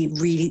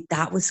really,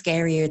 that was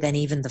scarier than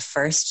even the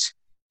first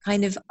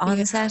kind of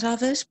onset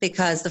of it,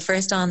 because the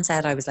first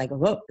onset I was like,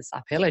 oh, it's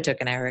that pill I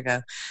took an hour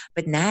ago.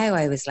 But now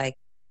I was like,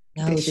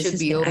 no, this has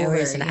been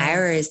hours and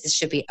hours. This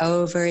should be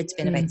over. It's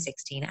been about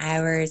 16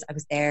 hours. I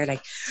was there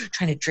like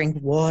trying to drink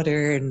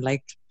water and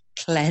like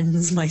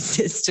cleanse my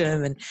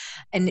system.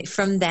 And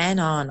from then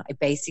on, I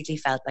basically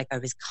felt like I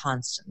was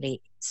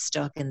constantly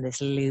stuck in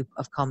this loop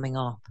of coming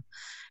up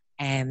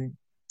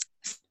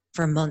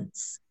for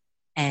months.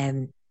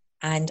 And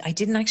I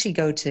didn't actually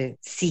go to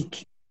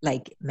seek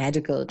like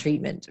medical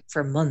treatment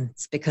for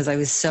months because I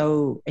was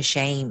so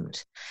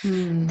ashamed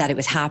that it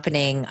was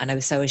happening, and I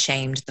was so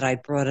ashamed that I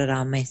brought it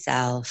on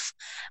myself,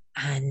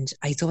 and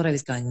I thought I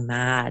was going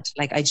mad.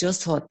 Like, I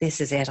just thought, this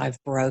is it,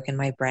 I've broken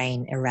my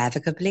brain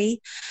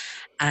irrevocably.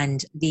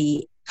 And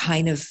the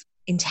kind of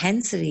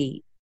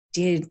intensity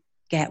did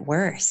get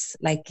worse.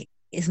 Like,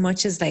 as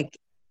much as like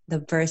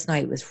the first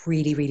night was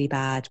really, really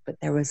bad, but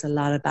there was a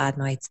lot of bad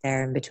nights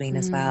there in between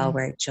as well,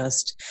 where it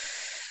just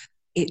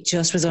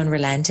was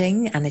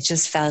unrelenting. And it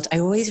just felt, I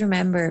always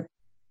remember,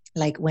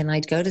 like, when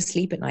I'd go to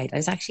sleep at night, I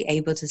was actually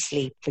able to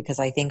sleep because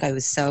I think I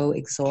was so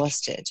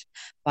exhausted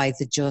by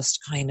the just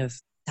kind of,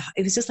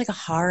 it was just like a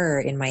horror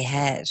in my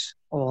head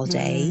all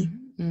day,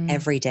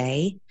 every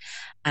day.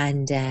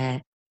 And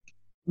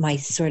my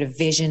sort of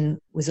vision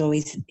was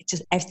always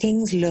just,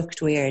 things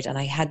looked weird. And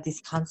I had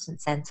this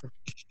constant sense of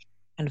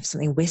kind of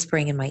something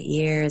whispering in my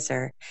ears,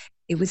 or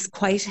it was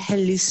quite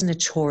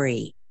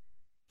hallucinatory,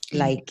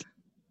 like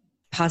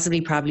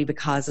probably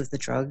because of the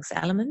drugs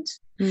element.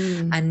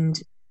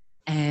 And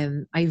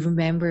I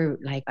remember,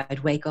 like,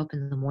 I'd wake up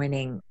in the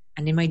morning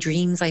and in my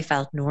dreams I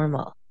felt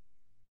normal.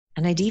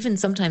 And I'd even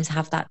sometimes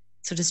have that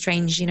sort of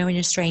strange, you know, when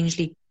you're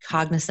strangely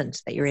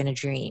cognizant that you're in a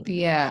dream.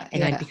 Yeah.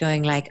 And I'd be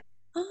going like,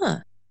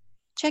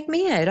 check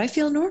me out, I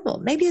feel normal.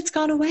 Maybe it's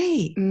gone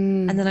away.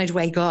 And then I'd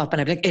wake up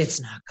and I'd be like, it's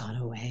not gone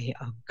away.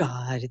 Oh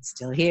God, it's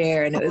still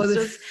here. And it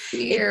was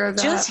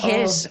it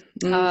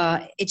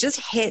just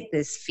hit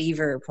this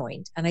fever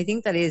point. And I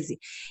think it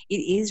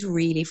is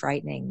really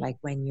frightening, like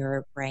when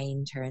your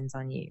brain turns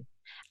on you.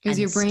 Because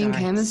your brain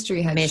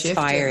chemistry had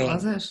misfiring.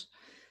 Shifted, was it?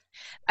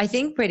 I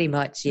think pretty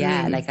much,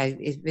 yeah. Like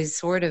it was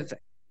sort of,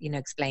 you know,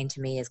 explained to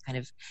me as kind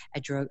of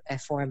a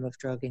form of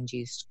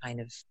drug-induced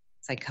kind of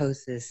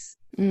psychosis,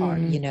 or,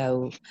 you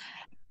know,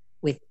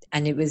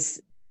 it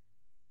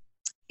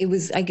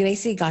was, I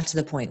basically got to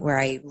the point where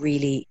I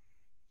really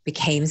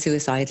became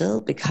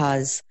suicidal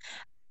because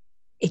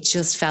it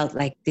just felt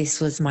like this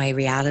was my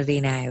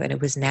reality now, and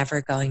it was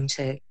never going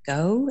to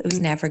go. It was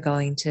never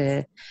going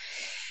to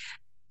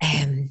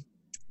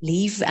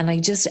leave. And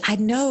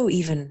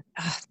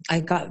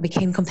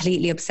became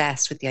completely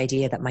obsessed with the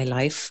idea that my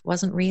life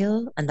wasn't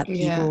real and that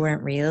people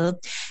weren't real.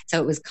 So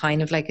it was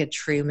kind of like a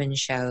Truman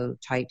Show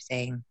type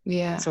thing.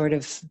 Yeah. Sort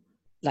of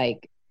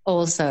like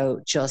also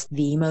just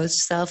the most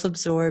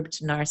self-absorbed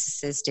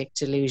narcissistic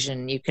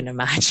delusion you can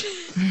imagine.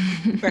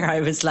 Where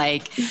I was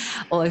like,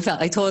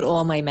 I thought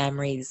all my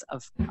memories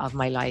of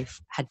my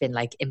life had been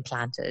like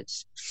implanted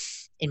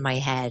in my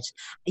head.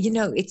 You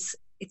know, it's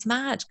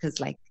mad because,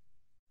 like,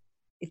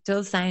 it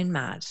does sound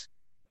mad.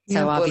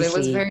 So but it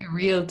was very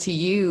real to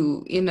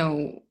you, you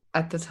know,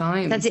 at the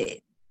time. That's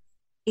it.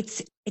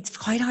 It's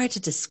quite hard to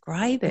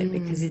describe it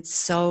because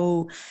it's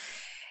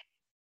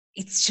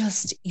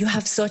just, you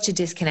have such a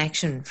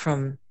disconnection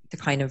from the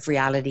kind of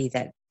reality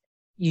that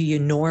you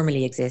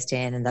normally exist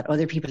in and that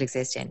other people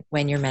exist in.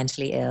 When you're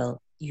mentally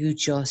ill, you're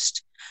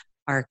just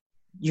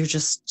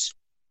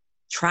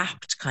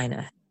trapped, kind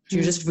of.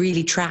 You're just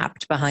really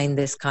trapped behind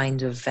this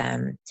kind of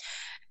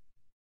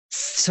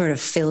sort of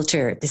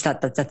filter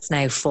that's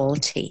now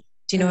faulty.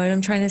 Do you know what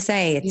I'm trying to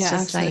say? It's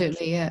just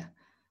absolutely, like,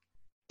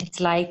 it's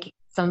like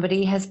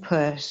somebody has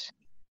put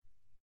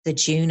the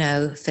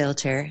Juno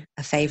filter,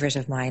 a favorite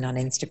of mine on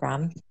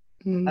Instagram,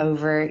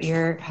 over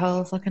your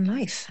whole fucking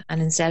life.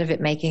 And instead of it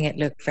making it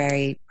look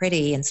very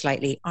pretty and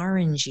slightly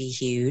orangey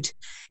hued,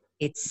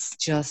 it's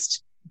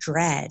just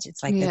dread.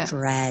 It's like the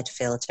dread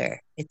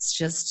filter. It's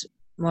just,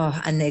 So,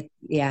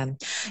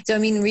 I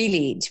mean,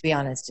 really, to be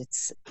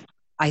honest,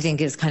 I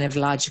think it's kind of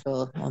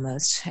logical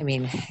almost. I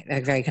mean,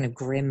 very kind of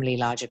grimly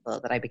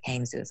logical that I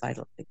became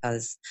suicidal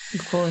because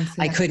of course,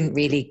 I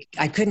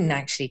couldn't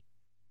actually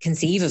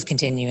conceive of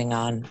continuing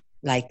on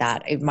like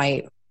that.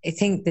 I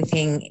think the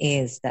thing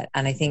is that,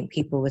 and I think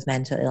people with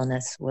mental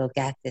illness will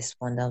get this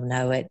one, they'll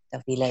know it,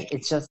 they'll feel it.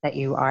 It's just that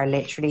you are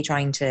literally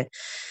trying to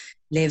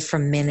live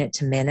from minute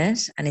to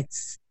minute, and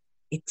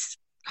it's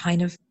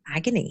kind of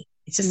agony.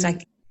 It's just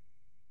like,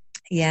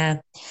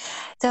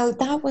 So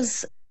that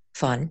was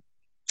fun.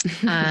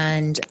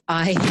 And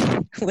I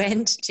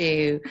went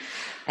to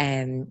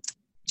John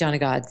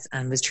O'God's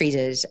and was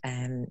treated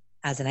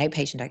as an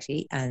outpatient,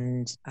 actually.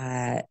 And,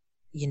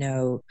 you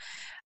know,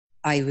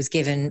 I was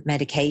given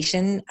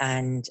medication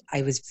and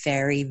I was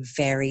very,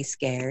 very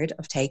scared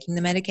of taking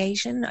the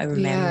medication. I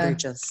remember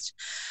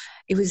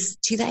it was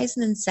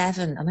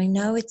 2007. And I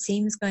know it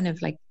seems kind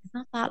of like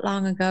not that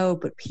long ago,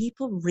 but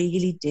people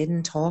really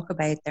didn't talk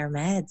about their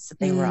meds that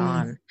they were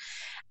on.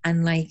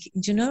 And like,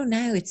 you know,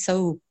 now it's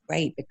so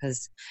great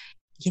because,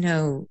 you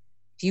know,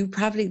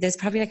 there's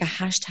probably like a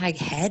hashtag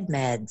head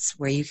meds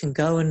where you can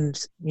go and,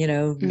 you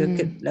know, look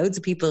at loads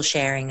of people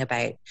sharing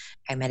about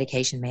how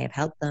medication may have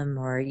helped them,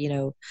 or, you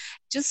know,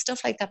 just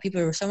stuff like that.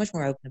 People are so much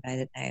more open about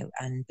it now.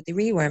 But they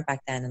really weren't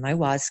back then. And I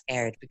was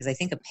scared because I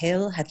think a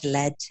pill had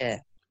led to,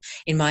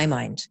 in my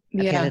mind,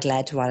 a pill had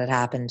led to what had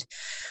happened.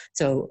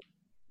 So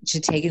to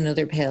take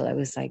another pill, I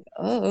was like,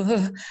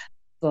 oh,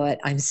 but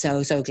I'm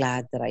so, so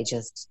glad that I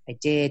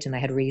did. And I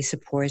had a really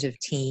supportive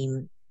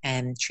team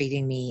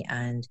treating me.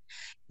 And,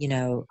 you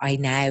know, I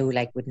now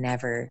like would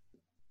never,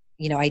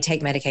 you know, I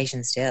take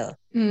medication still.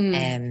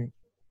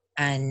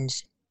 And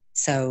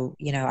so,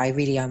 you know, I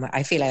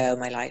feel I owe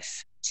my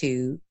life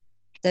to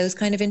those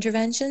kind of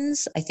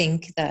interventions. I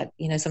think that,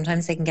 you know,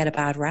 sometimes they can get a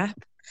bad rap.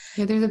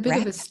 Yeah, there's a bit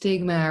of a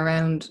stigma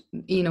around,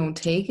 you know,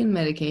 taking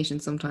medication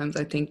sometimes.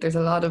 I think there's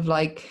a lot of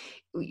like,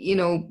 you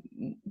know,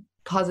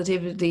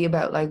 positivity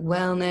about like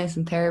wellness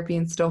and therapy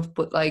and stuff,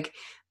 but like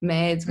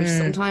meds, which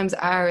sometimes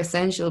are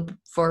essential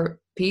for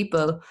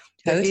people.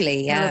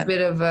 Totally, yeah. A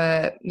bit of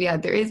a,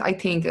 there is, I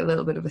think, a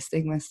little bit of a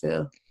stigma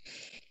still.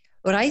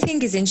 What I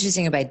think is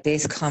interesting about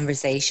this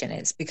conversation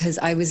is because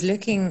I was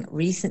looking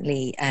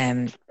recently,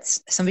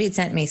 somebody had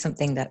sent me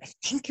something that I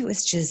think it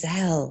was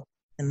Gisele,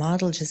 the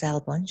model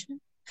Gisele Bündchen.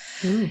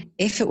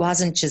 If it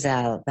wasn't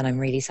Gisele, then I'm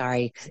really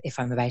sorry if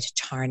I'm about to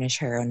tarnish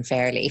her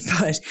unfairly.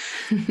 But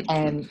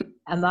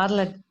a model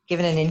had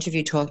given an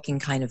interview talking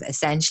kind of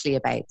essentially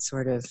about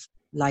sort of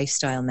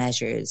lifestyle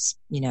measures,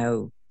 you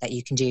know, that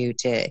you can do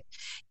to,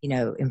 you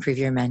know, improve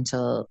your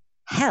mental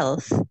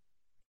health,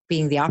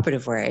 being the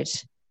operative word,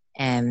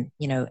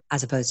 you know,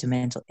 as opposed to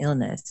mental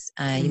illness.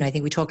 You know, I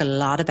think we talk a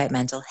lot about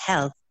mental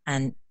health,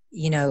 and,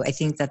 you know, I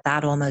think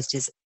that almost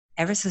is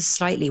ever so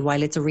slightly,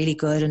 while it's a really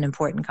good and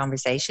important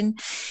conversation,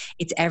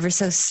 it's ever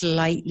so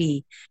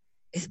slightly,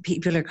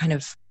 people are kind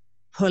of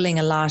pulling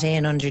a lot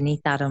in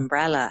underneath that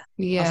umbrella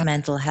of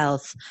mental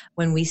health,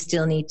 when we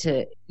still need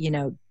to, you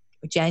know,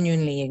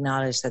 genuinely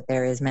acknowledge that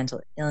there is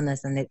mental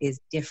illness and it is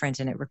different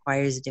and it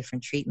requires a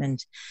different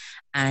treatment,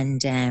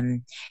 and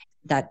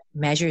that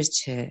measures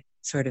to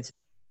sort of,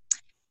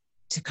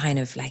 to kind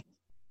of like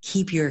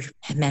keep your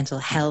mental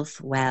health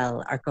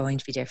well are going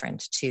to be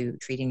different to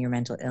treating your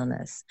mental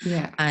illness.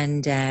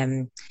 And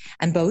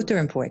both are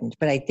important.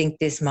 But I think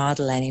this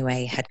model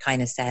anyway had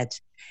kind of said,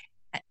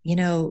 you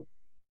know,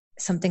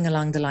 something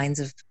along the lines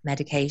of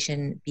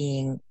medication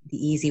being the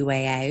easy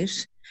way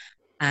out.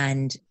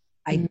 And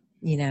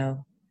you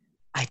know,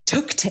 I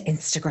took to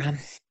Instagram.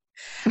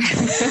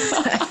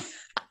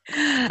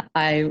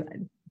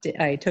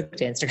 I took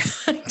to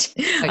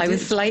Instagram. I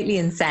was slightly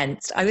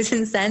incensed. I was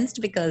incensed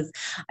because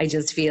I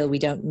just feel we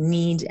don't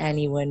need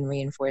anyone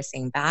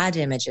reinforcing bad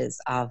images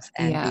of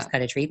these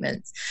kind of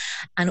treatments.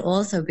 And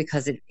also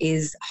because it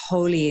is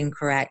wholly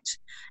incorrect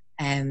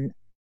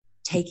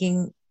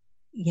taking,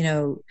 you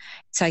know,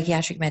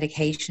 psychiatric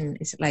medication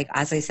is, like,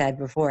 as I said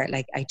before,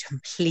 like, I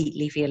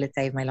completely feel it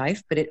saved my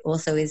life, but it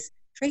also is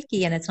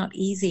tricky and it's not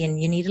easy,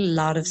 and you need a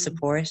lot of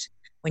support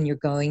when you're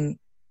going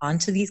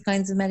onto these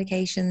kinds of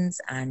medications,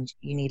 and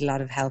you need a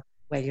lot of help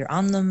while you're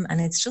on them,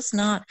 and it's just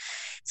not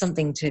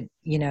something to,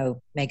 you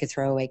know, make a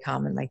throwaway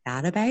comment like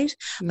that about.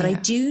 But I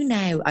do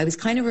now, I was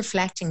kind of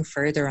reflecting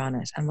further on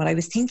it, and what I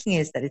was thinking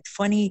is that it's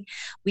funny,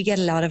 we get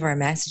a lot of our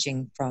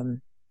messaging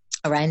from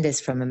around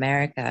this from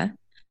America,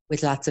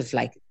 with lots of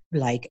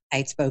like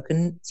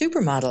outspoken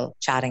supermodel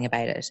chatting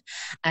about it,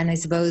 and I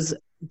suppose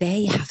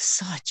they have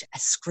such a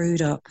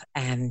screwed up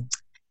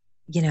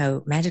you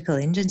know, medical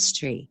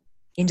industry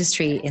in the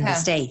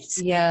States,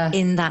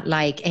 in that,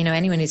 like, you know,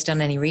 anyone who's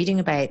done any reading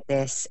about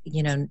this,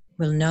 you know,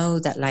 will know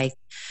that, like,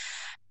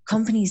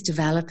 companies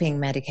developing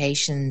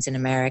medications in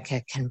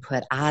America can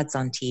put ads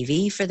on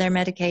TV for their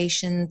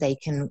medication. They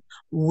can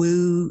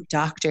woo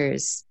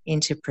doctors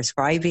into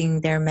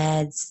prescribing their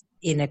meds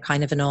in a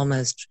kind of an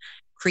almost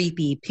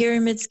creepy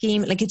pyramid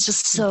scheme. Like, it's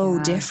just so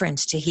different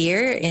to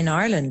here in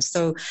Ireland.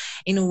 So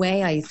in a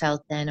way I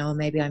felt then, oh,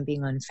 maybe I'm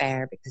being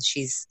unfair because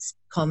she's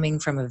coming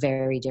from a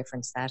very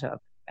different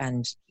setup.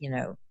 And, you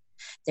know,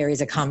 there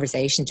is a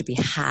conversation to be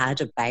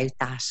had about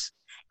that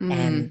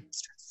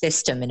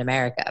system in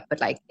America, but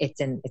like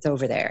it's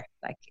over there,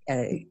 like,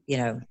 you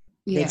know,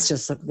 it's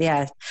just,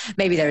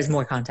 maybe there's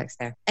more context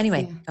there.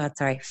 Anyway, God,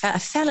 sorry. I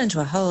fell into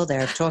a hole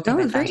there of talking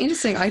about it's very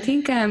interesting. I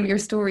think your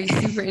story is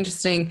super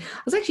interesting.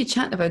 I was actually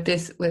chatting about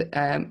this with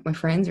my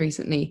friends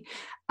recently,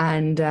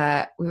 and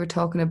we were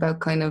talking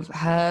about kind of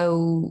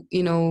how,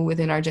 you know,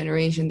 within our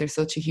generation there's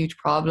such a huge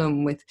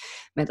problem with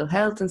mental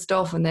health and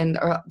stuff, and then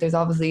there's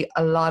obviously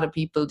a lot of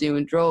people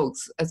doing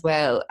drugs as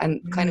well, and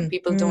kind of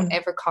people don't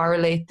ever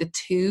correlate the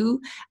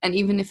two. And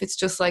even if it's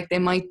just like they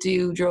might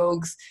do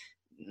drugs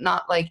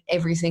not like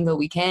every single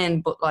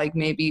weekend, but like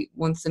maybe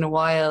once in a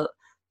while,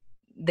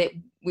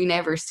 we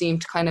never seem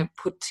to kind of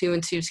put two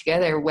and two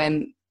together,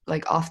 when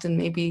like often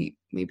maybe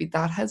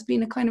that has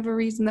been a kind of a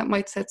reason that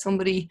might set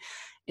somebody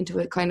into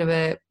a kind of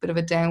a bit of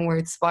a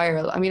downward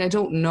spiral. I mean, I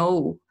don't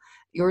know.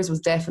 Yours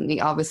was definitely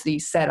obviously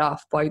set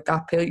off by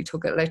that pill you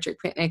took at Electric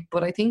Picnic,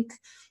 but I think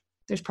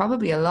there's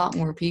probably a lot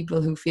more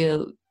people who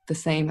feel the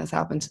same has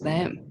happened to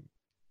them.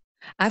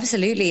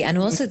 Absolutely. And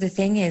also the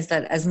thing is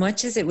that as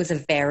much as it was a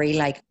very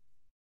like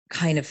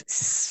kind of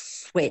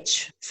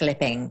switch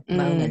flipping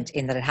moment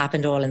in that it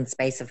happened all in the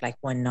space of like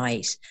one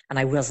night and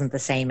I wasn't the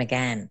same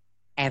again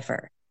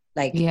ever.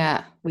 Like,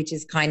 Yeah. which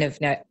is kind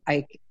of, now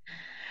I'd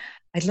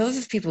love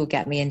if people would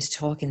get me into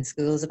talk in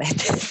schools about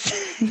this.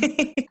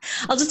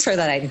 I'll just throw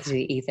that out into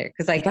the ether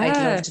because like I'd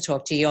love to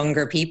talk to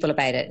younger people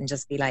about it and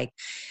just be like,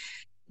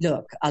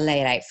 look, I'll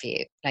lay it out for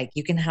you. Like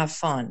you can have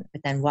fun,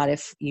 but then what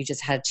if you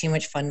just had too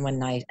much fun one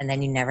night and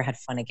then you never had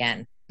fun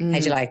again?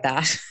 How'd you like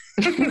that?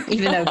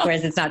 Even though of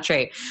course it's not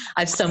true.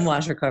 I've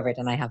somewhat recovered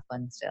and I have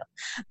fun still.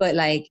 But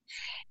like,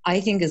 I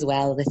think as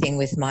well, the thing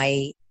with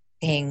my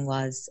thing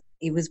was,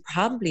 it was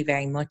probably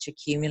very much a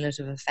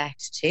cumulative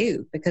effect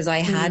too, because I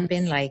had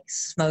been like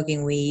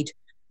smoking weed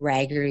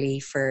regularly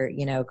for,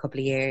 you know, a couple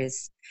of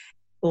years,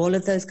 all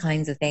of those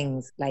kinds of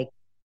things. Like,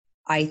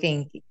 I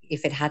think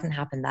if it hadn't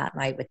happened that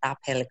night with that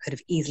pill, it could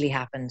have easily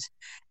happened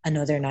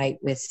another night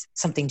with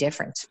something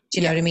different. Do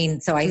you know what I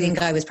mean? So I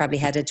think I was probably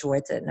headed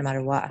towards it no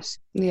matter what.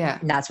 Yeah.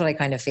 And that's what I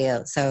kind of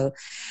feel. So,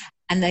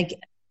 and like,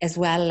 as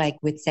well, like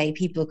with say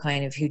people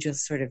kind of who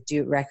just sort of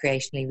do it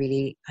recreationally,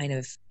 really kind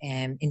of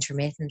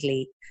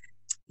intermittently,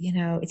 you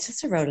know, it's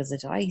just a roll of the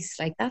dice.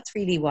 Like that's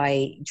really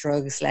why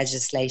drugs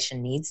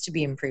legislation needs to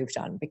be improved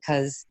on,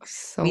 because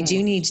we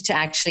do need to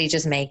actually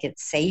just make it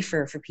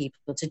safer for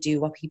people to do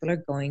what people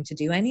are going to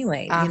do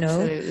anyway.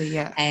 Absolutely, you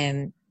know?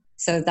 Yeah.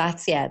 So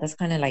that's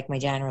kind of like my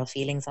general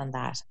feelings on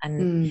that.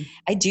 And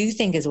I do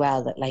think as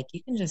well that like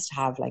you can just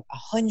have like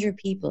 100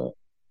 people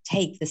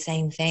take the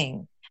same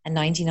thing and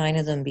 99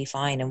 of them be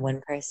fine, and one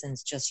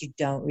person's just, you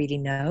don't really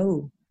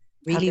know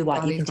really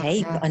what you can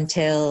take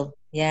until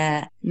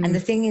and the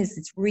thing is,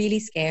 it's really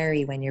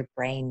scary when your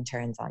brain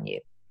turns on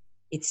you.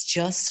 It's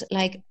just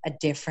like a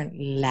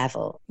different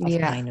level of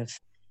kind of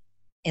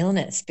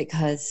illness,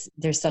 because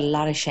there's a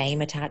lot of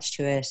shame attached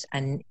to it,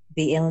 and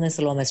the illness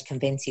will almost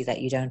convince you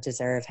that you don't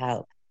deserve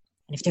help.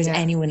 And if there's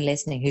anyone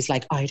listening who's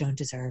like, I don't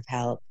deserve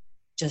help,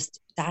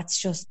 that's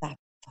just that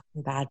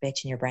fucking bad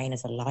bitch in your brain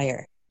is a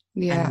liar.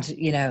 And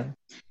you know,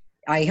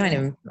 I kind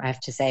of have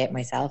to say it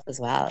myself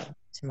as well,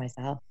 to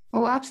myself.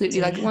 Oh,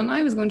 absolutely. Like when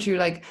I was going through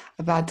like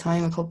a bad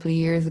time a couple of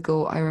years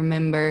ago, I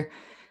remember,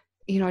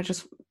 you know,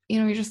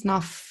 you're just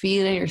not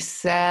feeling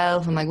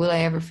yourself, and like, will I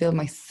ever feel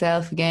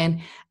myself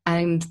again?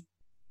 And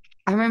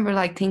I remember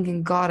like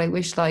thinking, God, I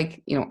wish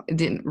like, you know, I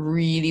didn't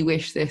really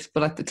wish this,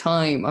 but at the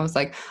time I was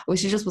like, I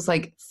wish I just was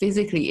like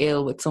physically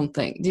ill with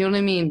something. Do you know what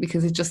I mean?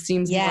 Because it just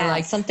seems more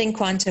like something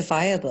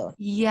quantifiable.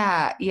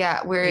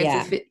 Yeah.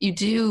 Whereas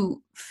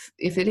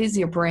if it is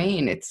your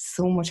brain, it's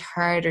so much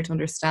harder to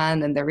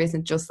understand, and there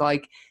isn't just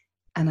like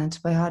an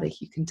antibiotic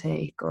you can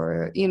take,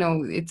 or, you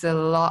know, it's a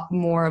lot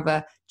more of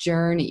a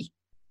journey.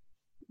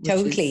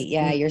 Totally.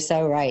 You're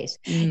so right.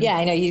 Yeah,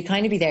 I know, you'd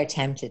kind of be there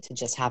tempted to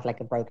just have like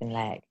a broken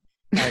leg.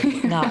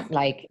 Like, not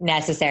like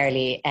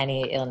necessarily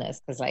any illness,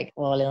 because like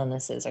all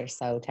illnesses are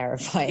so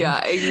terrifying.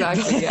 Yeah,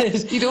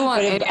 exactly. You don't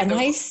want a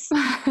nice,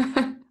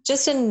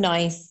 just a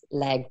nice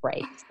leg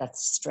break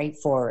that's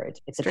straightforward.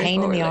 It's a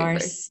pain in the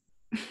arse.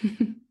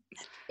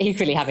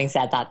 Equally, having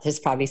said that, there's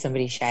probably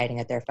somebody shouting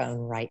at their phone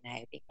right now,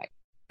 being like,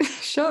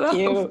 shut up.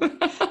 You.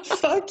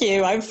 Fuck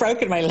you. I've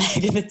broken my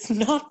leg and it's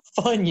not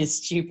fun, you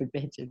stupid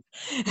bitches.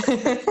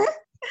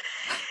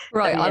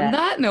 Right. On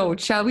that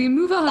note, shall we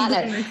move on to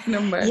the next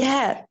number?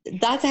 Yeah.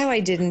 That's how I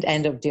didn't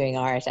end up doing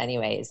art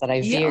anyways, that I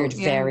veered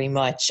very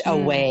much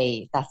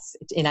away. That's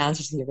in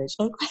answer to the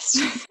original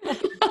question.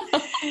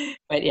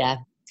 But yeah.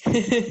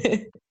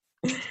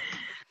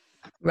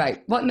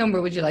 Right. What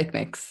number would you like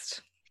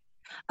next?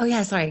 Oh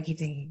yeah, sorry. I keep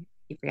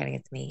forgetting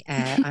it's me.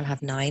 I'll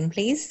have 9,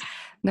 please.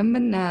 Number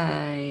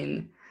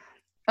 9.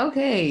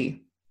 Okay.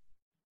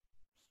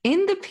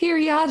 In the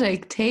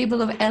periodic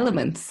table of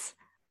elements.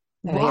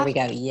 Here we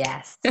go.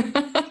 Yes.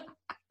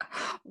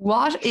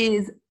 What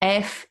is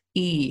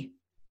Fe?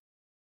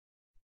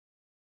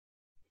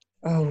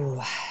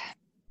 Oh,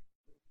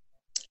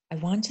 I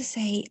want to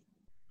say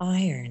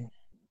iron.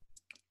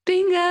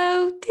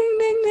 Bingo! Ding,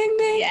 ding, ding,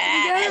 ding.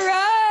 Yes. You're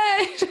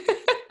right.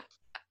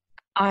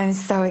 I'm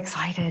so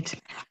excited.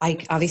 I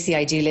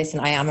do listen.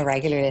 I am a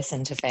regular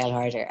listen to Fail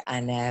Harder,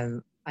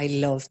 and I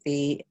love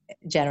the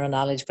general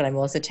knowledge, but I'm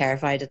also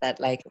terrified that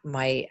like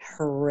my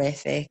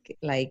horrific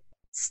like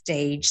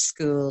stage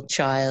school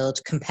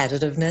child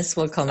competitiveness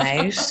will come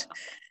out.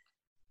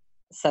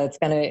 So it's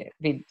gonna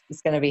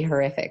be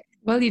horrific.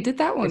 Well, you did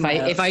that one.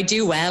 If I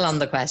do well on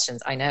the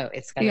questions, I know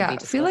it's gonna be. I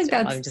feel like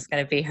I'm just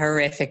gonna be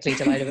horrifically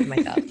delighted with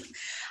myself.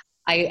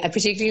 I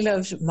particularly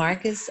loved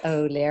Marcus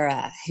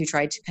O'Leary, who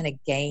tried to kind of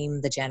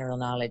game the general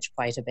knowledge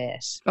quite a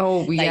bit.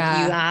 Oh,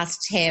 yeah. You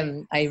asked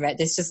him,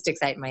 this just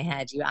sticks out in my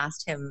head. You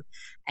asked him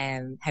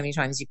how many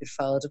times you could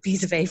fold a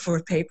piece of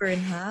A4 paper in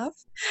half,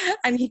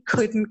 and he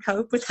couldn't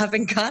cope with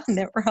having gotten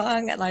it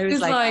wrong. And I was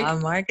like, oh,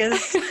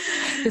 Marcus.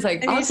 He's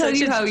like, I'll tell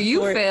you how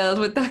you failed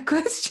with that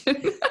question.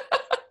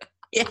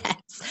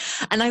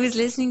 Yes. And I was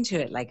listening to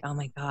it like, oh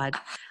my God.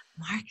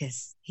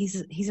 Marcus,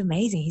 he's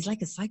amazing. He's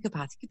like a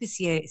psychopath. He could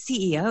be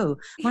CEO.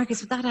 Marcus,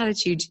 with that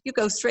attitude, you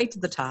go straight to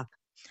the top.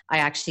 I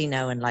actually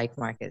know and like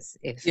Marcus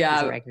if he's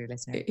a regular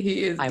listener.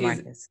 He is. Hi,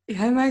 Marcus.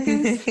 Hi,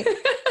 Marcus.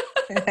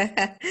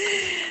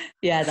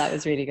 Yeah, that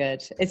was really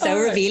good. It's so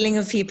revealing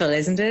of people,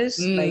 isn't it?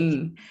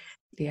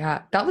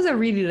 Yeah, that was a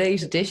really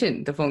late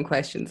edition, the fun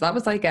questions. That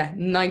was like a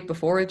night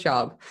before a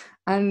job.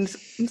 And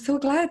I'm so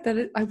glad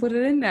that I put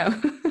it in now.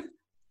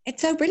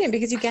 It's so brilliant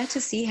because you get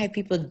to see how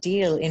people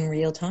deal in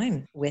real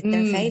time with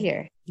their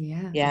failure.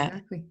 Yeah,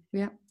 exactly.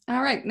 Yeah.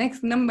 All right,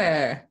 next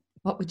number.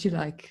 What would you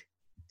like?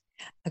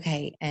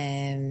 Okay,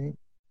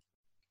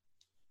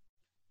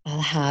 I'll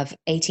have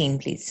 18,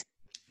 please.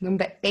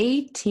 Number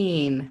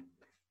 18.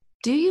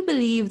 Do you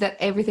believe that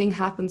everything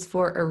happens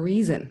for a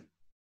reason?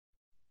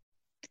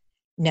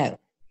 No.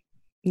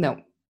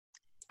 No.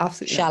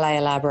 Absolutely. Shall I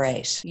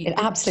elaborate? It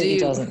absolutely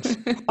doesn't.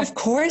 Of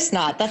course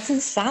not. That's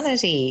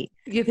insanity.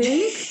 You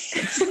think?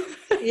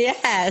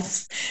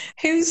 Yes.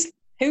 Who's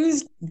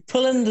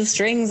pulling the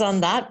strings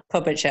on that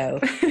puppet show?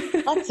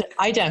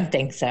 I don't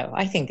think so.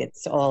 I think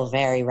it's all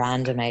very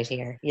random out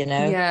here, you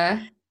know?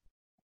 Yeah.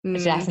 I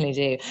definitely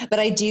do. But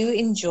I do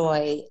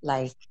enjoy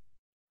like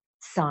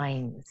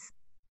signs.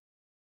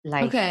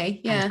 Like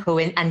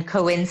and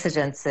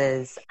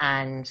coincidences,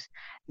 and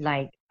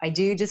like I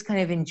do just kind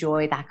of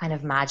enjoy that kind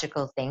of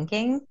magical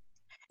thinking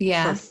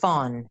for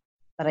fun.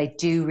 But I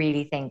do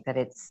really think that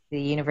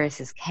the universe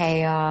is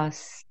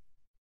chaos.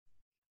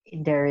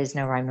 There is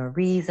no rhyme or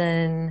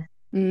reason.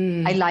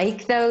 I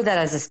like, though, that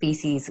as a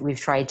species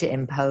we've tried to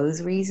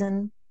impose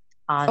reason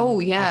on,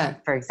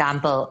 for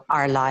example,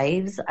 our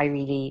lives. I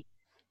really,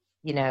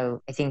 I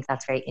think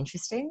that's very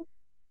interesting.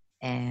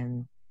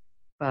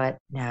 But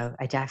no,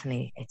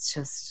 it's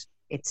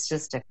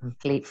just a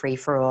complete free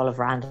for all of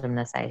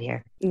randomness out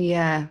here.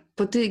 Yeah,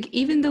 but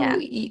even though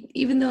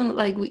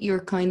like you're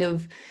kind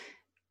of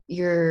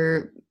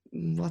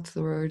what's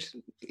the word?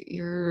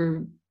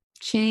 Your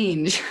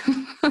change.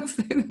 That's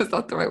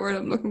not the right word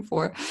I'm looking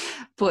for.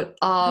 But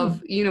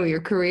of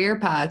your career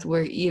path,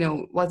 where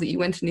was it you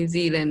went to New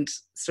Zealand,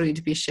 studied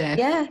to be a chef?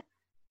 Yeah,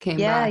 came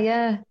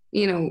back.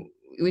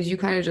 Would you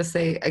kind of just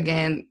say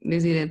again, New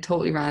Zealand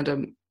totally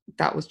random?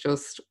 That was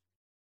just.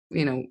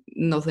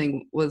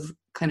 Nothing was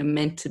kind of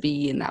meant to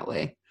be in that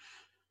way.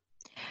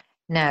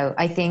 No,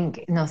 I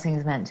think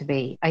nothing's meant to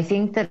be. I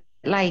think that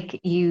I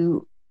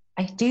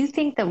do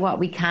think that what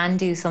we can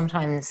do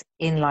sometimes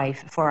in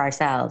life for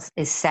ourselves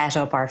is set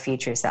up our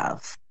future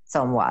self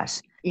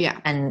somewhat. Yeah.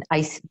 And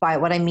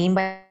what I mean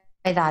by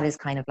that is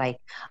kind of like,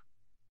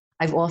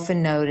 I've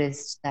often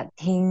noticed that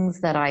things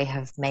that I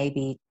have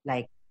maybe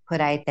like put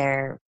out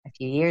there a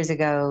few years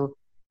ago,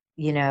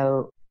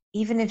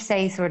 even if,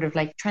 say, sort of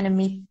like trying to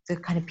meet the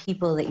kind of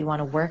people that you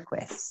want to work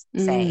with,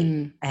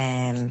 say,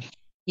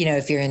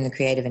 if you're in the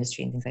creative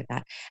industry and things like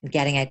that, and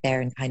getting out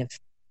there and kind of,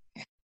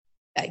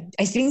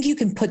 I think you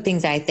can put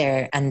things out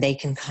there and they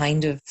can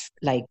kind of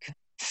like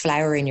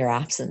flower in your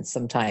absence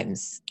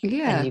sometimes.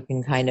 Yeah. And you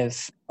can kind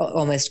of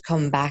almost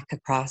come back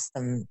across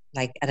them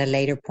like at a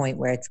later point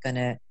where it's going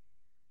to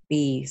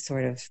be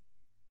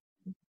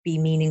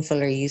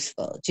meaningful or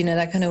useful. Do you know,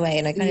 that kind of way?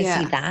 And I kind of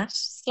see that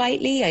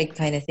slightly. I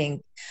kind of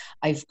think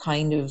I've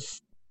kind of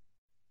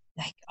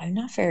like, I'm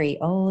not very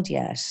old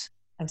yet.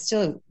 I'm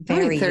still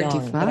very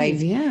young. But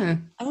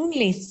I'm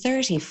only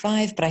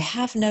 35, but I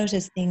have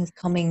noticed things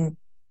coming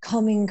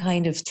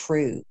kind of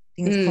through.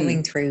 Things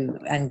coming through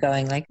and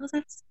going like, oh,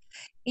 that's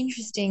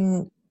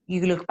interesting.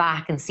 You look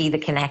back and see the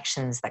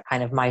connections that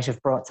kind of might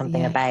have brought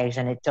something about.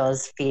 And it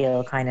does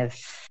feel kind of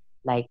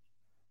like,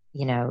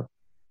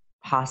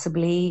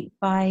 possibly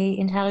by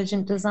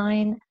intelligent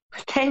design,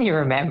 but then you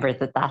remember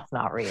that that's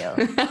not real.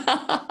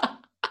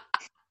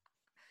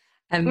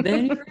 And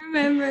then you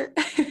remember,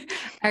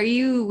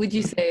 would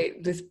you say,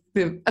 this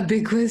a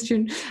big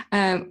question,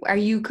 are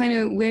you kind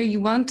of where you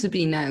want to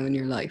be now in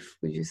your life,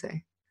 would you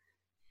say?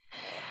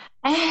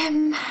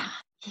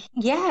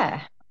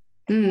 Yeah.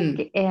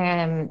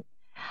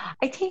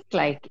 I think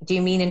like, do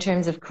you mean in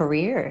terms of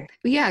career?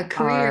 Yeah,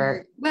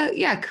 career.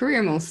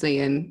 Career mostly,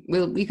 and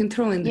we can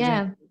throw in the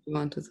job if you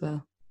want as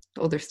well.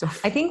 Other stuff.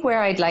 I think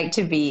where I'd like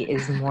to be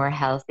is more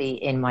healthy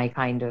in my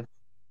kind of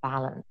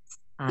balance.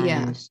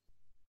 And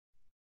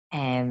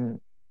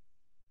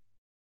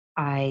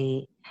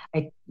I'm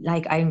at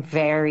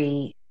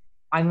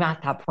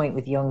that point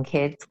with young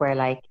kids where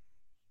like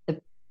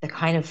the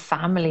kind of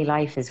family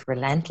life is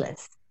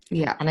relentless.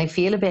 Yeah. And I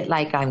feel a bit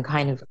like I'm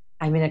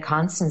in a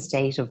constant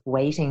state of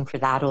waiting for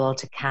that all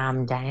to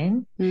calm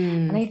down.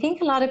 And I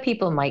think a lot of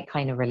people might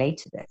kind of relate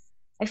to this.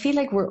 I feel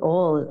like we're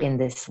all in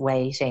this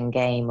waiting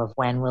game of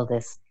when will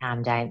this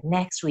calm down?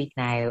 Next week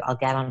now, I'll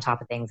get on top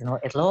of things and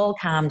it'll all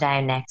calm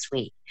down next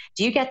week.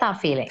 Do you get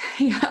that feeling?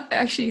 Yeah, I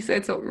actually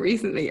said something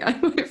recently.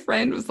 My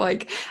friend was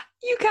like,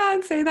 you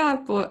can't say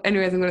that. But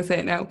anyways, I'm going to say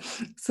it now.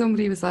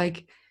 Somebody was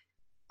like,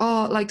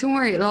 oh, like, don't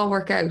worry, it'll all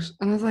work out.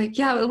 And I was like,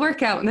 yeah, it'll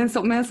work out. And then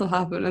something else will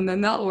happen. And then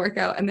that'll work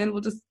out. And then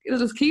it'll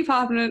just keep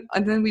happening.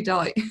 And then we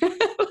die.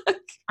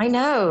 I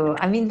know.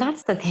 I mean,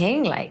 that's the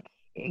thing. Like,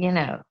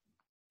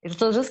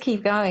 it'll just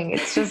keep going.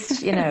 It's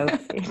just,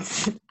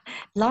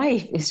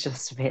 life is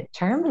just a bit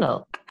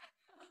terminal.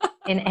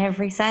 in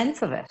every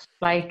sense of it.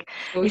 Like,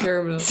 So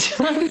terrible. just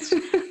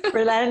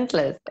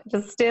relentless.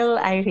 Just still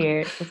out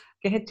here, just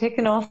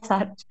ticking off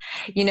that,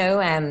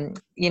 the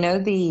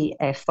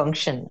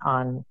function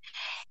on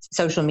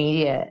social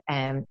media,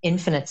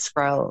 infinite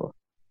scroll.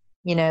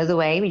 You know, the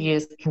way we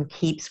just can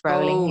keep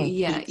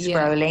scrolling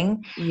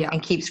scrolling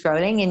and keep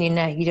scrolling. And,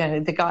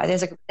 the guy,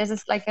 there's a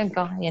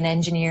guy, an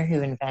engineer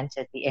who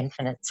invented the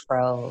infinite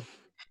scroll.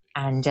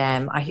 And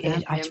to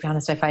be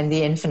honest, I find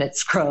the infinite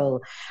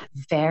scroll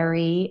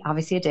very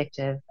obviously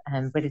addictive,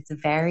 but it's a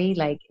very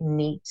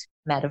neat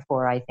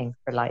metaphor, I think,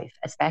 for life,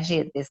 especially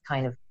at this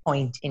kind of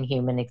point in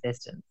human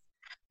existence,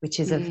 which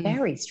is a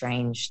very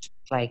strange,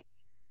 it's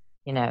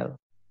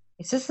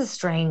just a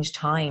strange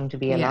time to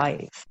be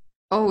alive.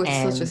 Oh,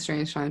 it's such a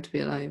strange time to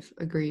be alive.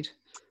 Agreed.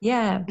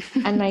 Yeah.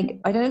 And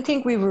I don't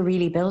think we were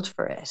really built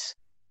for it.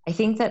 I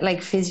think that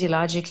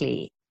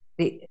physiologically,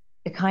 the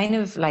kind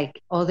of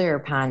other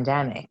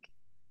pandemic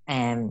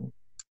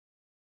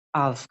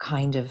of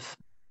kind of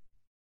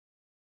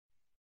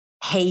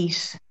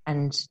hate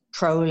and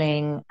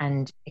trolling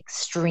and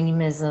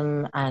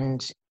extremism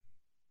and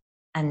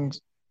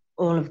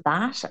all of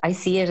that, I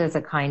see it as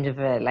a kind of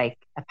a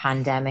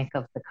pandemic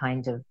of the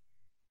kind of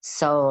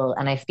soul.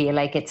 And I feel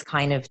like it's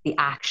kind of the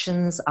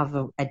actions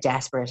of a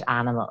desperate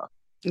animal.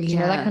 Do you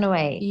know that kind of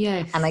way?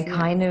 Yes. And I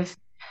kind of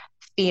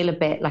feel a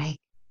bit like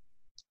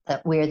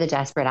that we're the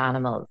desperate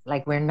animals.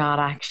 We're not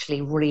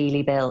actually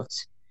really built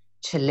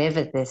to live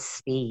at this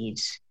speed.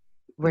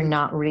 We're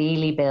not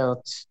really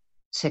built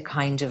to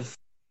kind of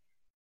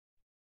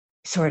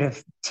sort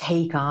of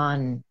take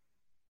on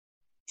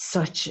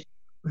such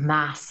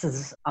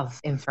masses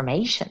of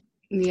information.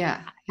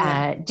 Yeah.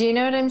 Do you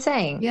know what I'm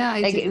saying? Yeah.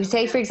 I do.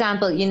 Say, for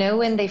example,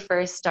 when they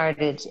first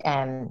started,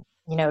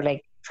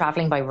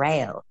 traveling by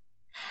rail,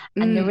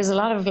 and there was a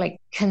lot of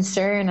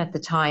concern at the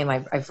time.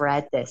 I've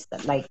read this,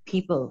 that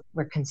people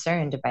were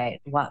concerned about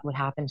what would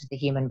happen to the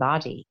human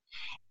body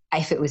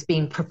if it was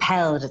being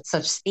propelled at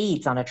such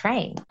speeds on a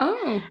train.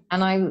 Oh.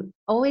 And I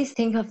always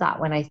think of that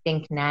when I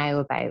think now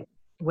about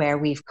where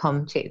we've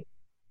come to.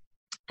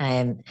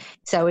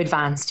 So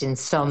advanced in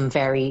some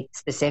very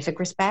specific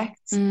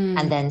respects,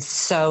 and then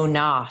so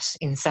not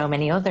in so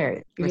many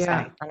other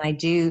respects. And I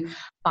do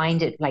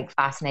find it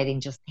fascinating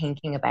just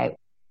thinking about,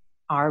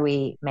 are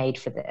we made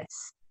for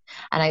this?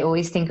 And I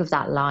always think of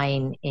that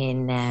line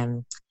in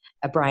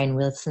a Brian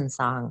Wilson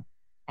song,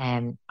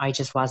 I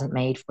just wasn't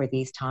made for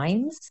these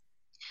times.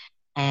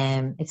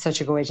 It's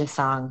such a gorgeous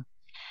song.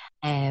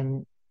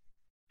 And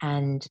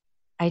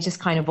I just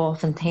kind of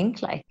often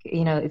think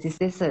is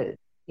this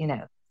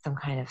some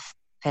kind of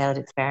failed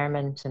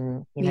experiment?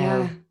 And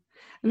it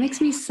makes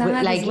me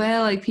sad as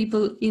well,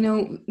 people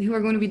who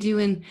are going to be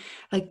doing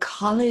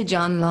college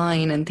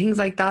online and things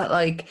like that.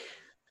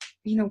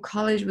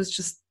 College was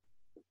just,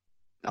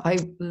 I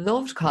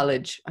loved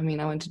college. I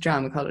mean, I went to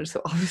drama college,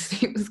 so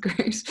obviously it was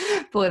great,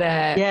 but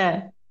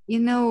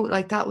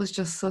that was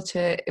just such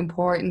an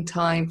important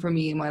time for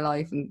me in my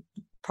life, and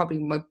probably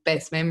my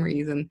best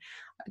memories. And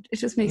it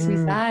just makes me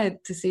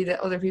sad to see that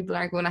other people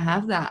aren't going to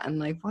have that.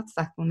 And what's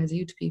that going to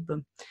do to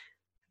people?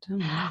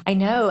 I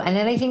know. And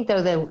then I think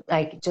though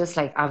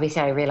that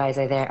obviously I realize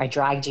I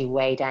dragged you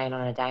way down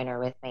on a downer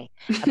with me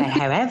about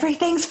how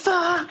everything's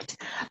fucked.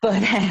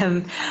 But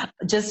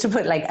just to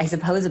put I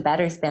suppose a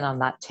better spin on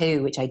that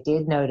too, which I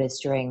did notice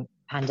during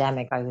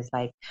pandemic, I was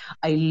I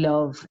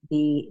love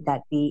the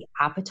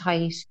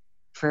appetite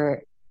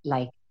for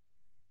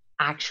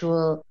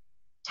actual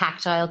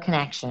tactile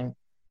connection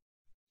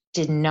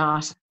did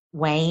not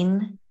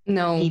wane.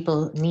 No.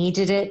 People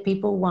needed it.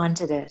 People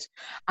wanted it.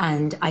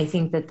 And I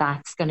think that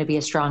that's going to be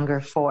a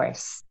stronger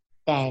force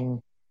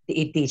than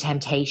the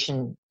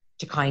temptation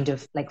to kind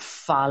of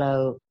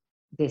follow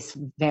this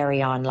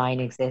very online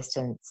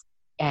existence.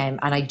 And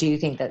I do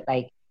think that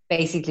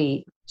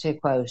basically, to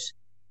quote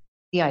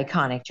the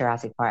iconic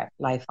Jurassic Park,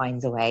 life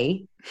finds a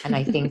way. And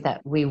I think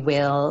that we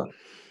will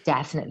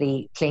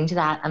definitely cling to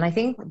that. And I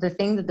think the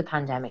thing that the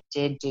pandemic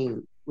did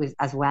do was,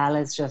 as well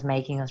as just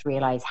making us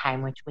realize how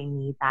much we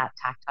need that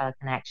tactile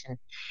connection,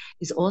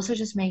 is also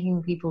just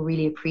making people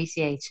really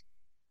appreciate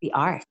the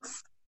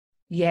arts.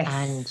 Yes.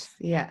 And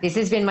this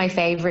has been my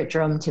favorite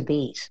drum to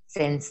beat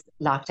since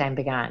lockdown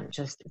began.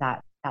 Just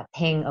that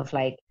thing of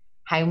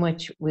how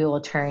much we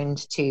all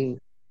turned to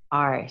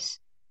art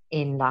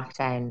in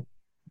lockdown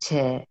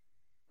to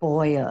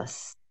buoy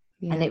us.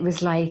 Yeah. And it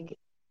was I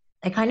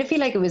kind of feel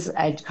like it was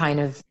a kind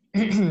of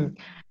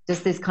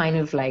just this kind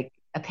of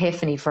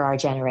epiphany for our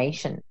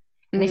generation.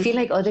 And I feel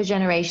like other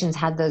generations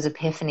had those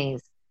epiphanies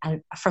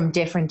from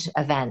different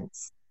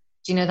events.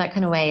 Do you know that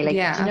kind of way? Do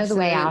you know the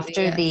way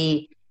after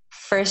the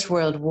First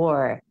World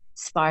War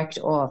sparked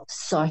off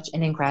such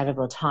an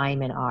incredible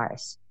time in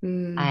art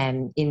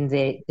in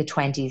the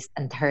 20s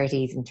and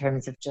 30s, in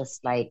terms of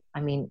just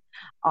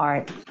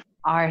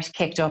art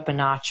kicked up a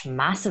notch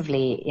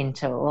massively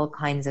into all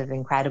kinds of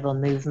incredible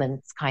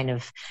movements kind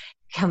of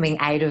coming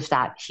out of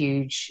that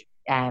huge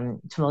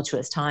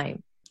tumultuous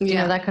time. Do you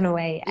know that kind of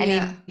way?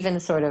 And even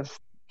sort of,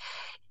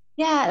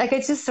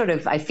 it's just sort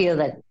of, I feel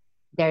that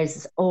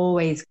there's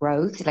always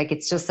growth. Like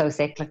it's just so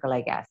cyclical,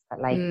 I guess.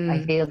 But like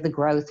I feel the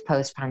growth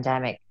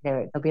post-pandemic,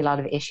 there'll be a lot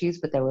of issues,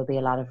 but there will be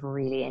a lot of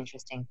really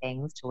interesting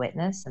things to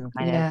witness, and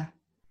kind of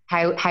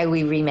how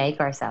we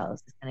remake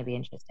ourselves is going to be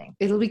interesting.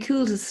 It'll be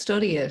cool to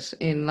study it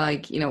in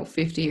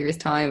 50 years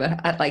time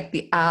at like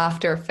the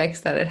after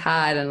effects that it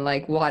had, and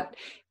like what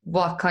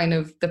kind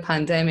of the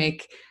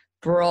pandemic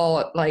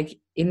brought like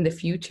in the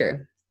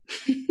future.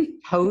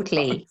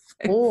 Totally.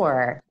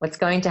 Or what's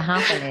going to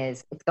happen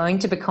is it's going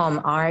to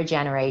become our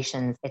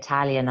generation's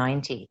Italia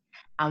 90.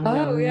 And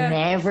we'll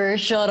never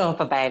shut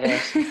up about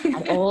it.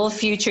 And all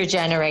future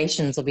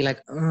generations will be like,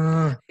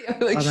 oh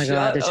my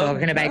God, they're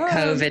talking about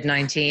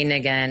COVID-19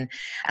 again.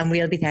 And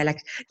we'll be there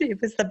like,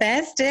 it was the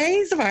best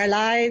days of our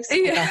lives.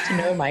 I got to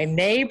know my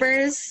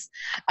neighbors.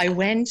 I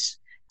went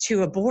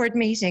to a board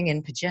meeting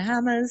in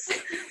pajamas.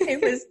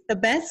 It was the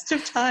best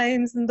of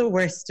times and the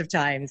worst of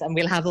times. And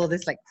we'll have all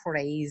this like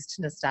crazed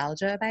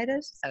nostalgia about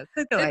it. So it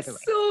could go either way.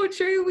 So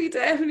true. We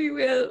definitely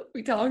will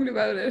be talking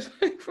about it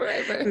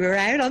forever. We were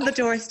out on the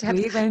doorstep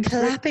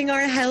clapping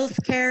our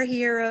healthcare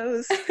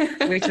heroes,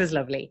 which was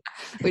lovely.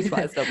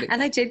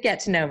 And I did get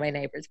to know my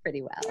neighbours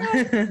pretty well.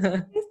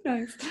 Yeah, it's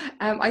nice.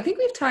 I think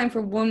we have time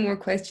for one more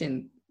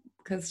question,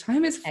 because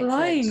time is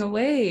flying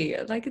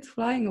away. Like it's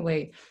flying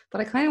away.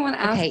 But I kind of want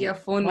to ask you a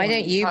fun one. Why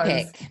don't you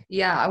pick?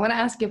 Yeah, I want to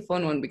ask you a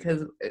fun one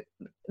because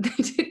they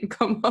didn't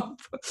come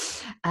up.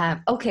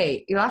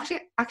 Okay, you'll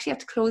actually have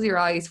to close your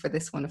eyes for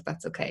this one if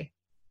that's okay.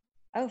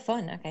 Oh,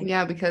 fun. Okay.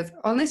 Yeah, because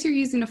unless you're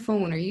using a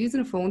phone, are you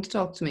using a phone to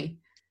talk to me?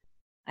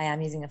 I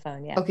am using a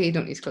phone, yeah. Okay, you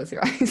don't need to close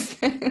your eyes.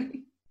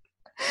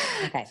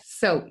 Okay.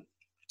 So,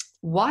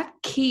 what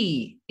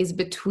key is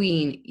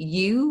between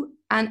U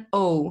and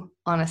O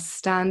on a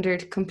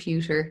standard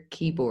computer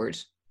keyboard?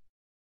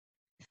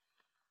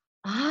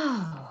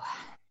 Oh.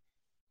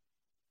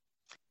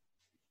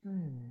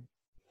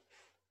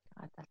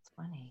 God, that's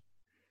funny.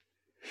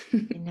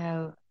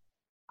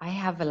 I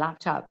have a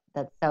laptop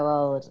that's so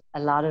old, a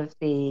lot of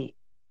the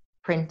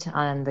print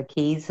on the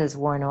keys has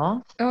worn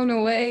off. Oh,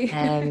 no way.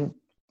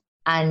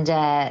 And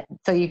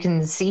so you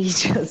can see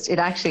it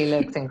actually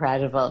looks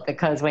incredible,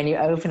 because when you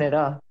open it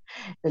up,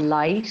 the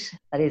light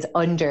that is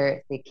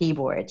under the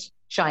keyboard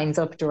shines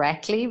up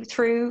directly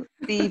through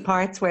the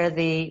parts where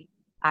the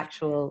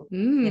actual,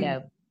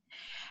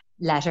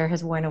 letter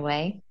has worn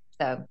away.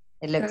 So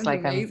it looks like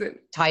amazing. I'm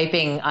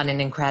typing on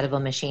an incredible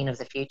machine of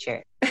the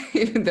future.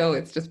 Even though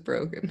it's just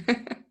broken.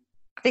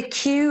 The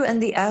Q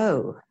and the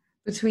O.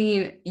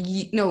 Between,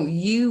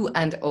 U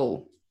and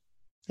O.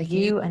 Like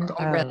U and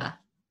umbrella. O.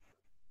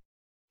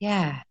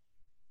 Yeah.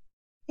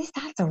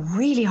 That's a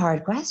really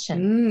hard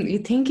question.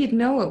 You'd think you'd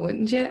know it,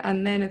 wouldn't you?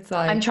 And then it's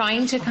like... I'm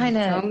trying to kind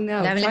of...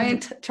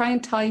 Try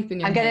and type in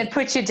your I'm going to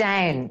put you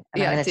down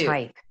and I'm going to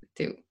type.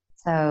 Do.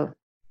 So,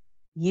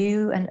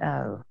 U and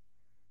O.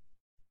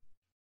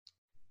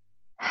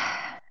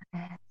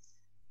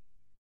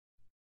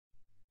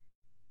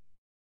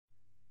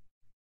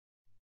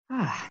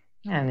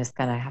 I'm just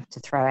going to have to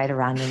throw out a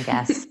random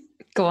guess.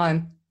 Go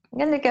on. I'm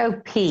going to go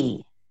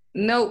P.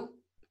 No.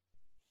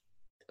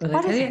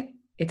 What is it?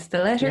 It's the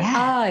letter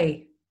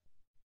I.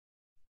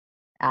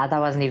 That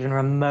wasn't even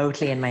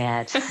remotely in my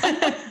head.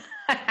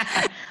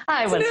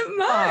 I was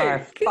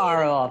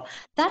far off.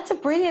 That's a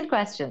brilliant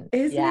question.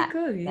 Isn't it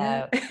good?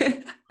 Yeah.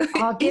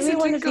 No. Give me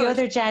one of the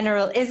other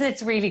general.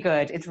 It's really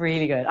good. It's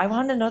really good. I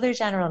want another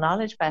general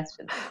knowledge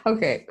question.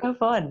 Okay. So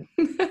fun.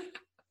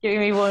 Give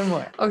me one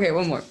more. Okay,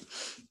 one more.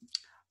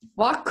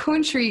 What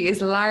country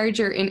is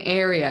larger in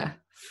area,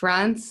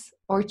 France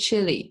or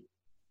Chile?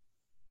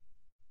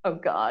 Oh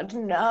God,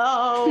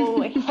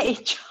 no. I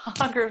hate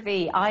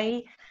geography.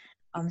 I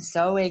am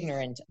so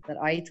ignorant that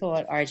I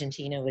thought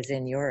Argentina was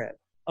in Europe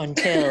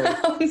until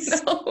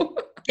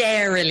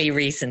scarily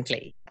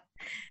recently.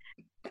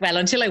 Well,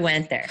 until I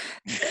went there.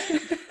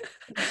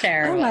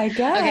 Terrible. Oh my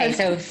God. Okay,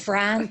 so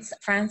France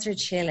or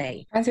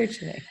Chile? France or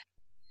Chile.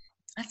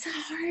 That's a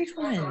hard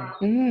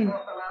one.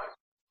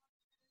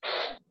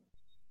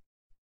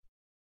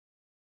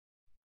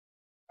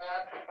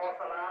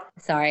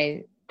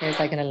 Sorry, there's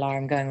like an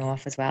alarm going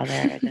off as well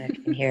there. I don't know if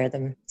you can hear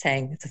them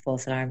saying it's a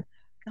false alarm.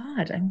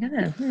 God,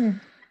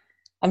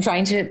 I'm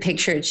trying to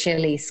picture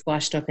Chile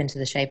squashed up into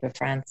the shape of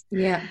France.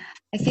 Yeah.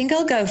 I think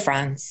I'll go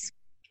France.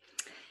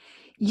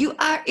 You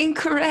are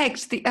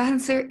incorrect. The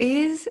answer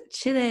is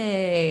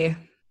Chile.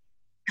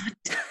 God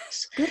damn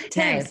it. Good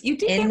test. You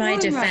did in get my one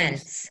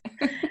defense.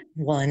 Right.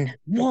 One.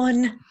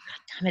 God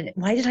damn it.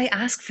 Why did I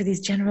ask for these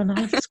general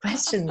knowledge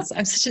questions?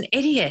 I'm such an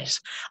idiot.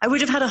 I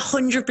would have had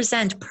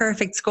 100%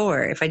 perfect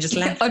score if I just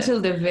left until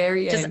the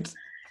very end.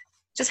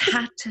 Just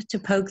had to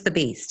poke the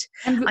beast.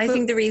 I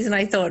think the reason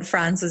I thought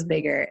France was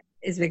bigger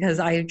is because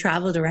I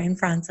traveled around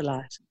France a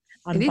lot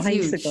on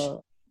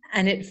bicycle.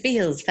 And it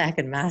feels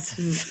fucking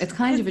massive. It's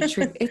kind of a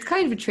trick. It's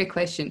kind of a trick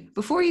question.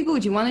 Before you go,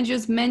 do you want to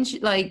just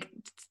mention,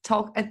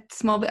 talk a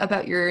small bit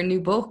about your new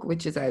book,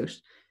 which is out?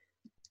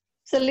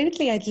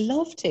 Absolutely, I'd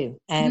love to.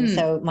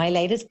 So my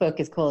latest book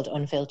is called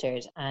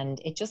Unfiltered,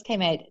 and it just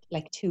came out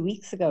like 2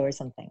 weeks ago or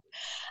something.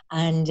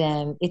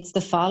 And it's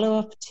the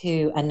follow-up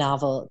to a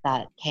novel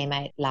that came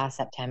out last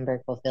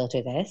September called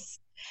Filter This.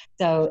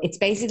 So it's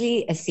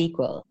basically a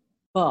sequel,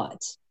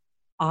 but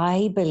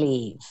I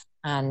believe,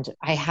 and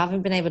I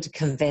haven't been able to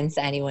convince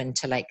anyone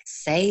to like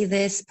say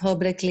this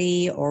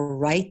publicly or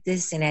write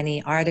this in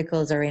any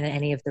articles or in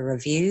any of the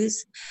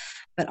reviews,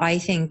 but I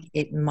think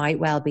it might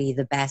well be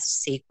the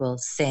best sequel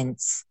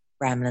since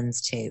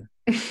Gremlins 2.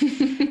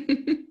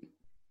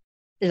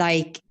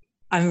 Like,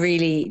 I'm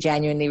really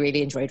genuinely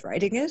really enjoyed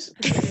writing it.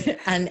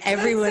 And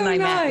everyone I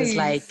met was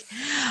like,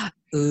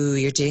 ooh,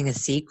 you're doing a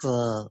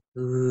sequel.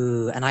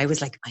 Ooh. And I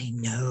was like, I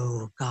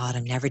know, God,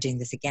 I'm never doing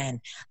this again.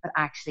 But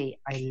actually,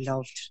 I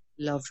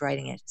loved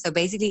writing it. So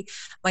basically,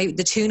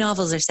 the 2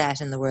 novels are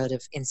set in the world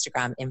of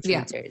Instagram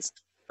influencers.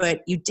 Yeah.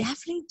 But you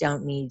definitely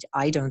don't need,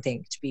 I don't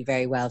think, to be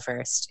very well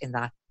versed in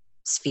that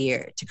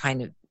sphere to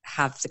kind of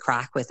have the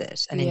crack with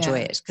it and enjoy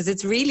it. Because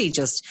it's really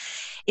just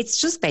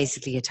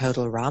basically a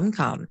total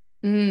rom-com.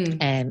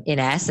 In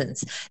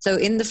essence. So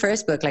in the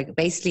first book, like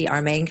basically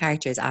our main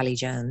character is Ali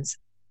Jones.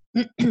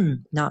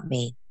 Not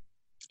me.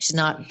 She's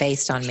not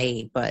based on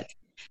me, but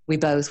we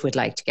both would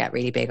like to get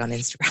really big on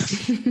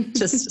Instagram.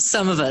 Just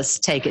some of us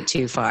take it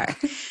too far.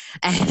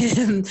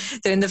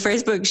 So in the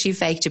first book, she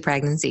faked a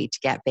pregnancy to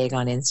get big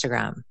on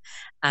Instagram.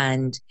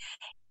 And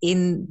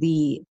in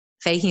the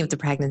faking of the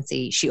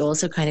pregnancy, she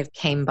also kind of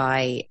came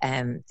by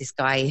this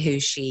guy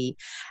who she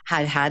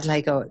had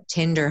like a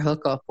Tinder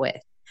hookup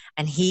with.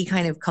 And he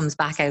kind of comes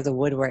back out of the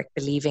woodwork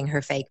believing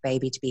her fake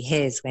baby to be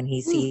his when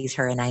he sees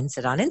her announce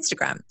it on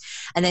Instagram.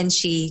 And then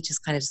she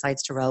just kind of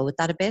decides to roll with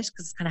that a bit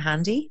because it's kind of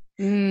handy.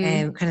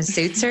 Kind of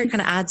suits her,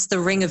 kind of adds the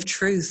ring of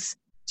truth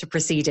to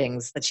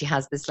proceedings that she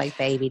has this like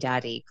baby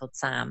daddy called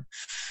Sam.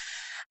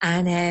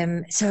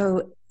 And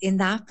so in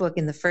that book,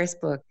 in the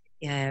first book,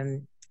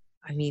 I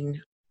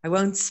mean, I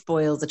won't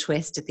spoil the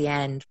twist at the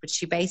end, but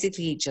she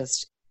basically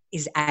just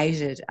is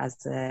outed as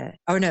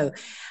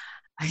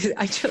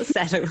I just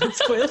said I won't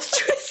spoil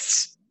the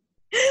twist.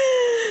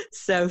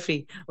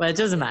 Sophie. Well, it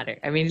doesn't matter.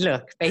 I mean,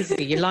 look,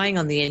 basically you're lying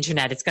on the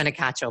internet, it's going to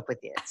catch up with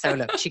you. So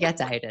look, she gets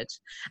outed.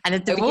 And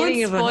at the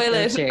beginning of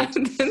Unfiltered,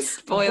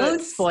 I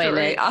won't spoil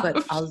it,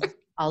 but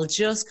I'll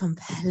just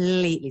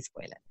completely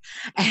spoil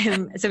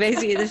it. So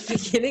basically at the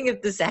beginning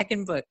of the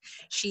second book,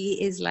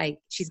 she's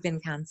been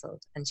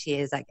cancelled and she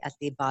is like at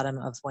the bottom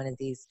of one of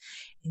these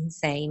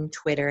insane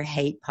Twitter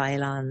hate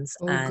pylons.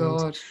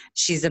 God.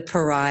 She's a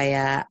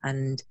pariah,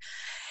 and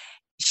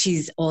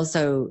she's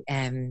also,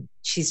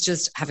 she's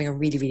just having a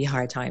really, really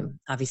hard time,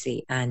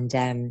 obviously.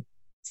 And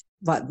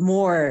what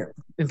more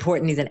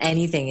importantly than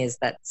anything is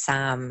that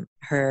Sam,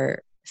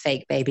 her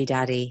fake baby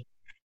daddy,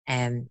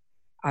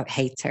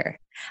 hates her.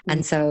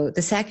 And so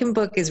the second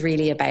book is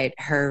really about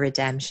her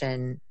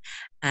redemption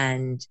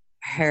and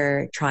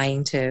her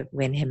trying to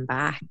win him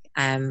back.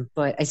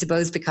 But I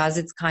suppose because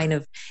it's kind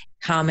of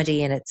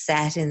comedy and it's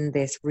set in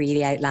this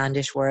really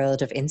outlandish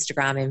world of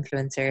Instagram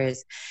influencers,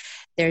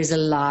 there's a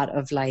lot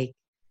of like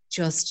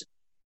just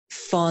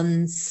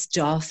fun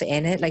stuff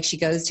in it. Like she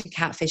goes to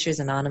Catfishers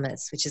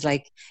Anonymous, which is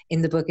like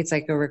in the book, it's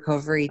like a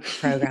recovery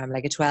program,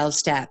 like a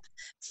 12-step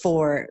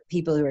for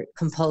people who are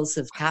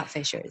compulsive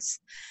catfishers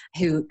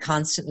who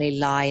constantly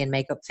lie and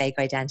make up fake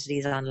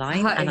identities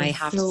online. And I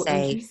have to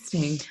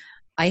say,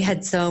 I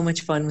had so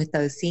much fun with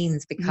those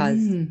scenes because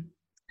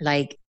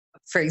like,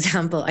 for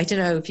example, I don't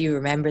know if you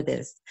remember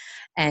this.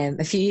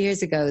 A few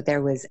years ago,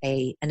 there was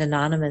an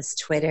anonymous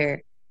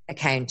Twitter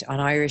account on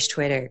Irish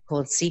Twitter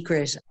called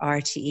Secret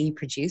RTE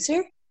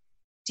Producer.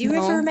 Do you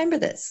ever remember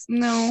this?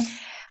 No.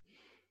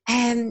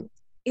 It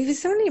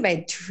was only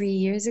about 3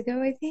 years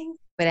ago, I think.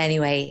 But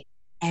anyway,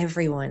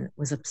 everyone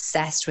was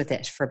obsessed with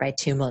it for about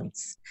 2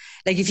 months.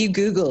 Like if you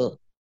Google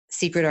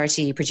Secret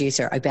RTE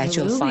Producer, I bet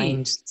you'll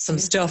find some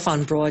stuff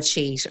on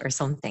Broadsheet or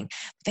something.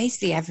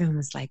 Basically, everyone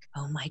was like,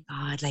 oh my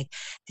God, like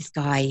this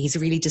guy, he's a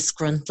really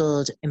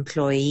disgruntled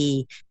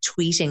employee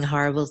tweeting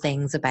horrible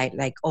things about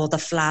like all the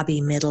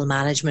flabby middle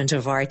management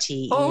of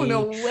RTE. Oh,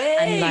 no way.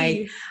 And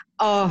like,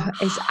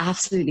 it's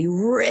absolutely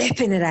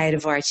ripping it out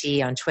of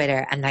RTE on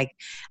Twitter. And like,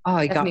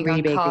 it got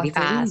really big really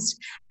fast.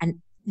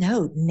 And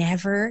no,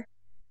 never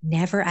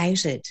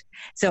outed.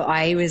 So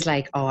I was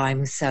like,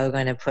 I'm so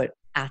going to put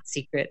at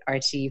Secret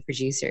RTE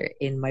Producer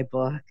in my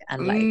book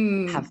and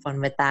like have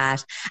fun with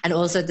that. And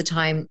also at the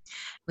time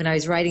when I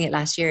was writing it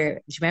last year,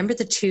 do you remember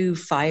the 2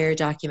 Fire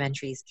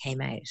documentaries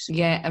came out?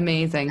 Yeah,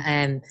 amazing.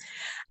 And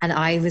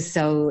I was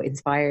so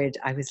inspired.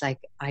 I was like,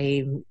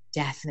 I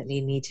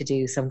definitely need to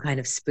do some kind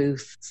of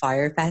spoof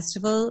Fire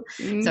festival.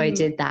 So I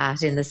did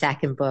that in the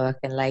second book.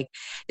 And like,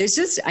 there's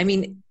just, I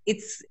mean,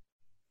 it's,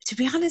 to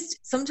be honest,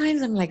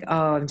 sometimes I'm like,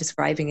 I'm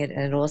describing it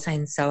and it all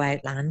sounds so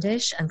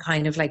outlandish and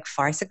kind of like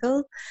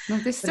farcical. No,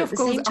 this stuff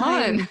goes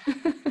on.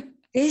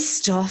 This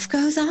stuff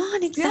goes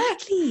on,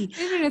 exactly.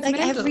 Yeah. Like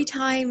mental. Every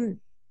time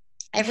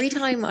Every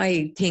time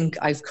I think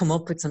I've come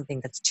up with something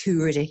that's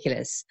too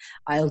ridiculous,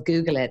 I'll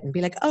Google it and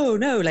be like, oh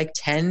no, like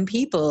 10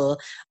 people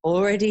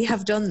already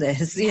have done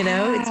this, you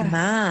know, it's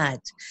mad.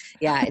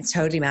 Yeah, it's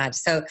totally mad.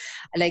 So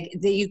like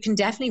you can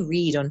definitely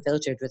read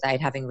Unfiltered without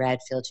having read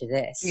Filter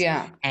This.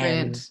 Yeah,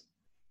 brilliant.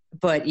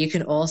 But you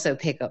can also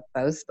pick up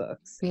both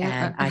books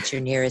at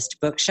your nearest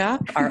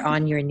bookshop or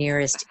on your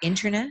nearest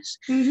internet.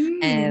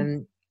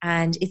 Mm-hmm.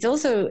 And it's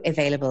also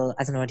available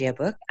as an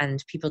audiobook.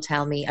 And people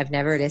tell me I've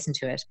never listened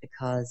to it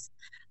because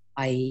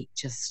I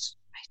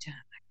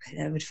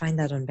would find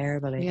that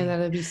unbearable. Yeah, that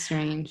would be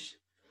strange.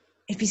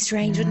 It'd be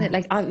strange, wouldn't it?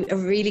 Like a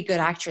really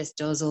good actress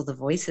does all the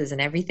voices and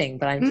everything,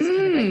 but I'm just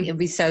kind of like, it'd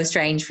be so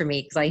strange for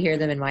me because I hear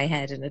them in my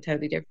head in a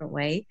totally different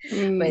way.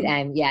 But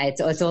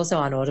it's also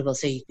on Audible,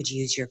 so you could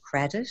use your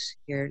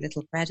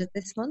little credit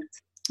this month.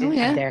 Oh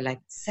yeah, and they're like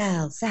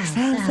sell.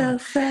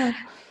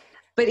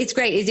 But it's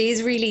great. It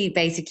is really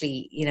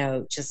basically, you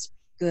know, just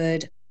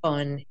good,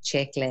 fun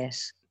chick lit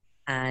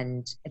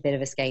and a bit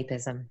of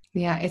escapism.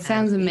 Yeah, it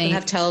sounds amazing. People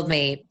have told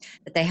me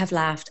that they have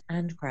laughed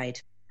and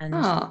cried. And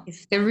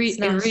it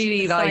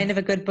really like sign of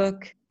a good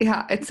book.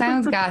 Yeah, it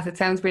sounds gas. It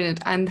sounds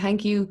brilliant. And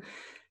thank you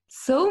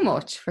so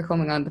much for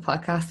coming on the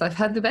podcast. I've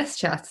had the best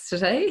chats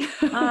today.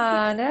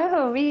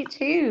 No, me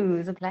too. It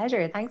was a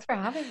pleasure. Thanks for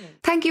having me.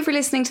 Thank you for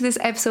listening to this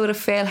episode of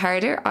Fail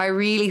Harder. I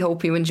really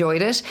hope you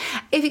enjoyed it.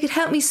 If you could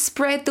help me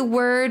spread the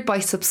word by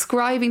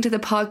subscribing to the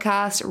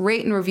podcast,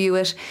 rate and review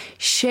it,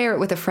 share it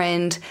with a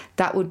friend,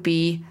 that would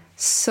be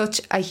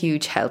such a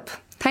huge help.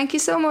 Thank you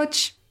so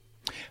much.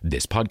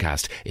 This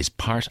podcast is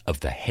part of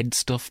the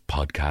Headstuff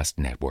Podcast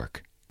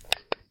Network.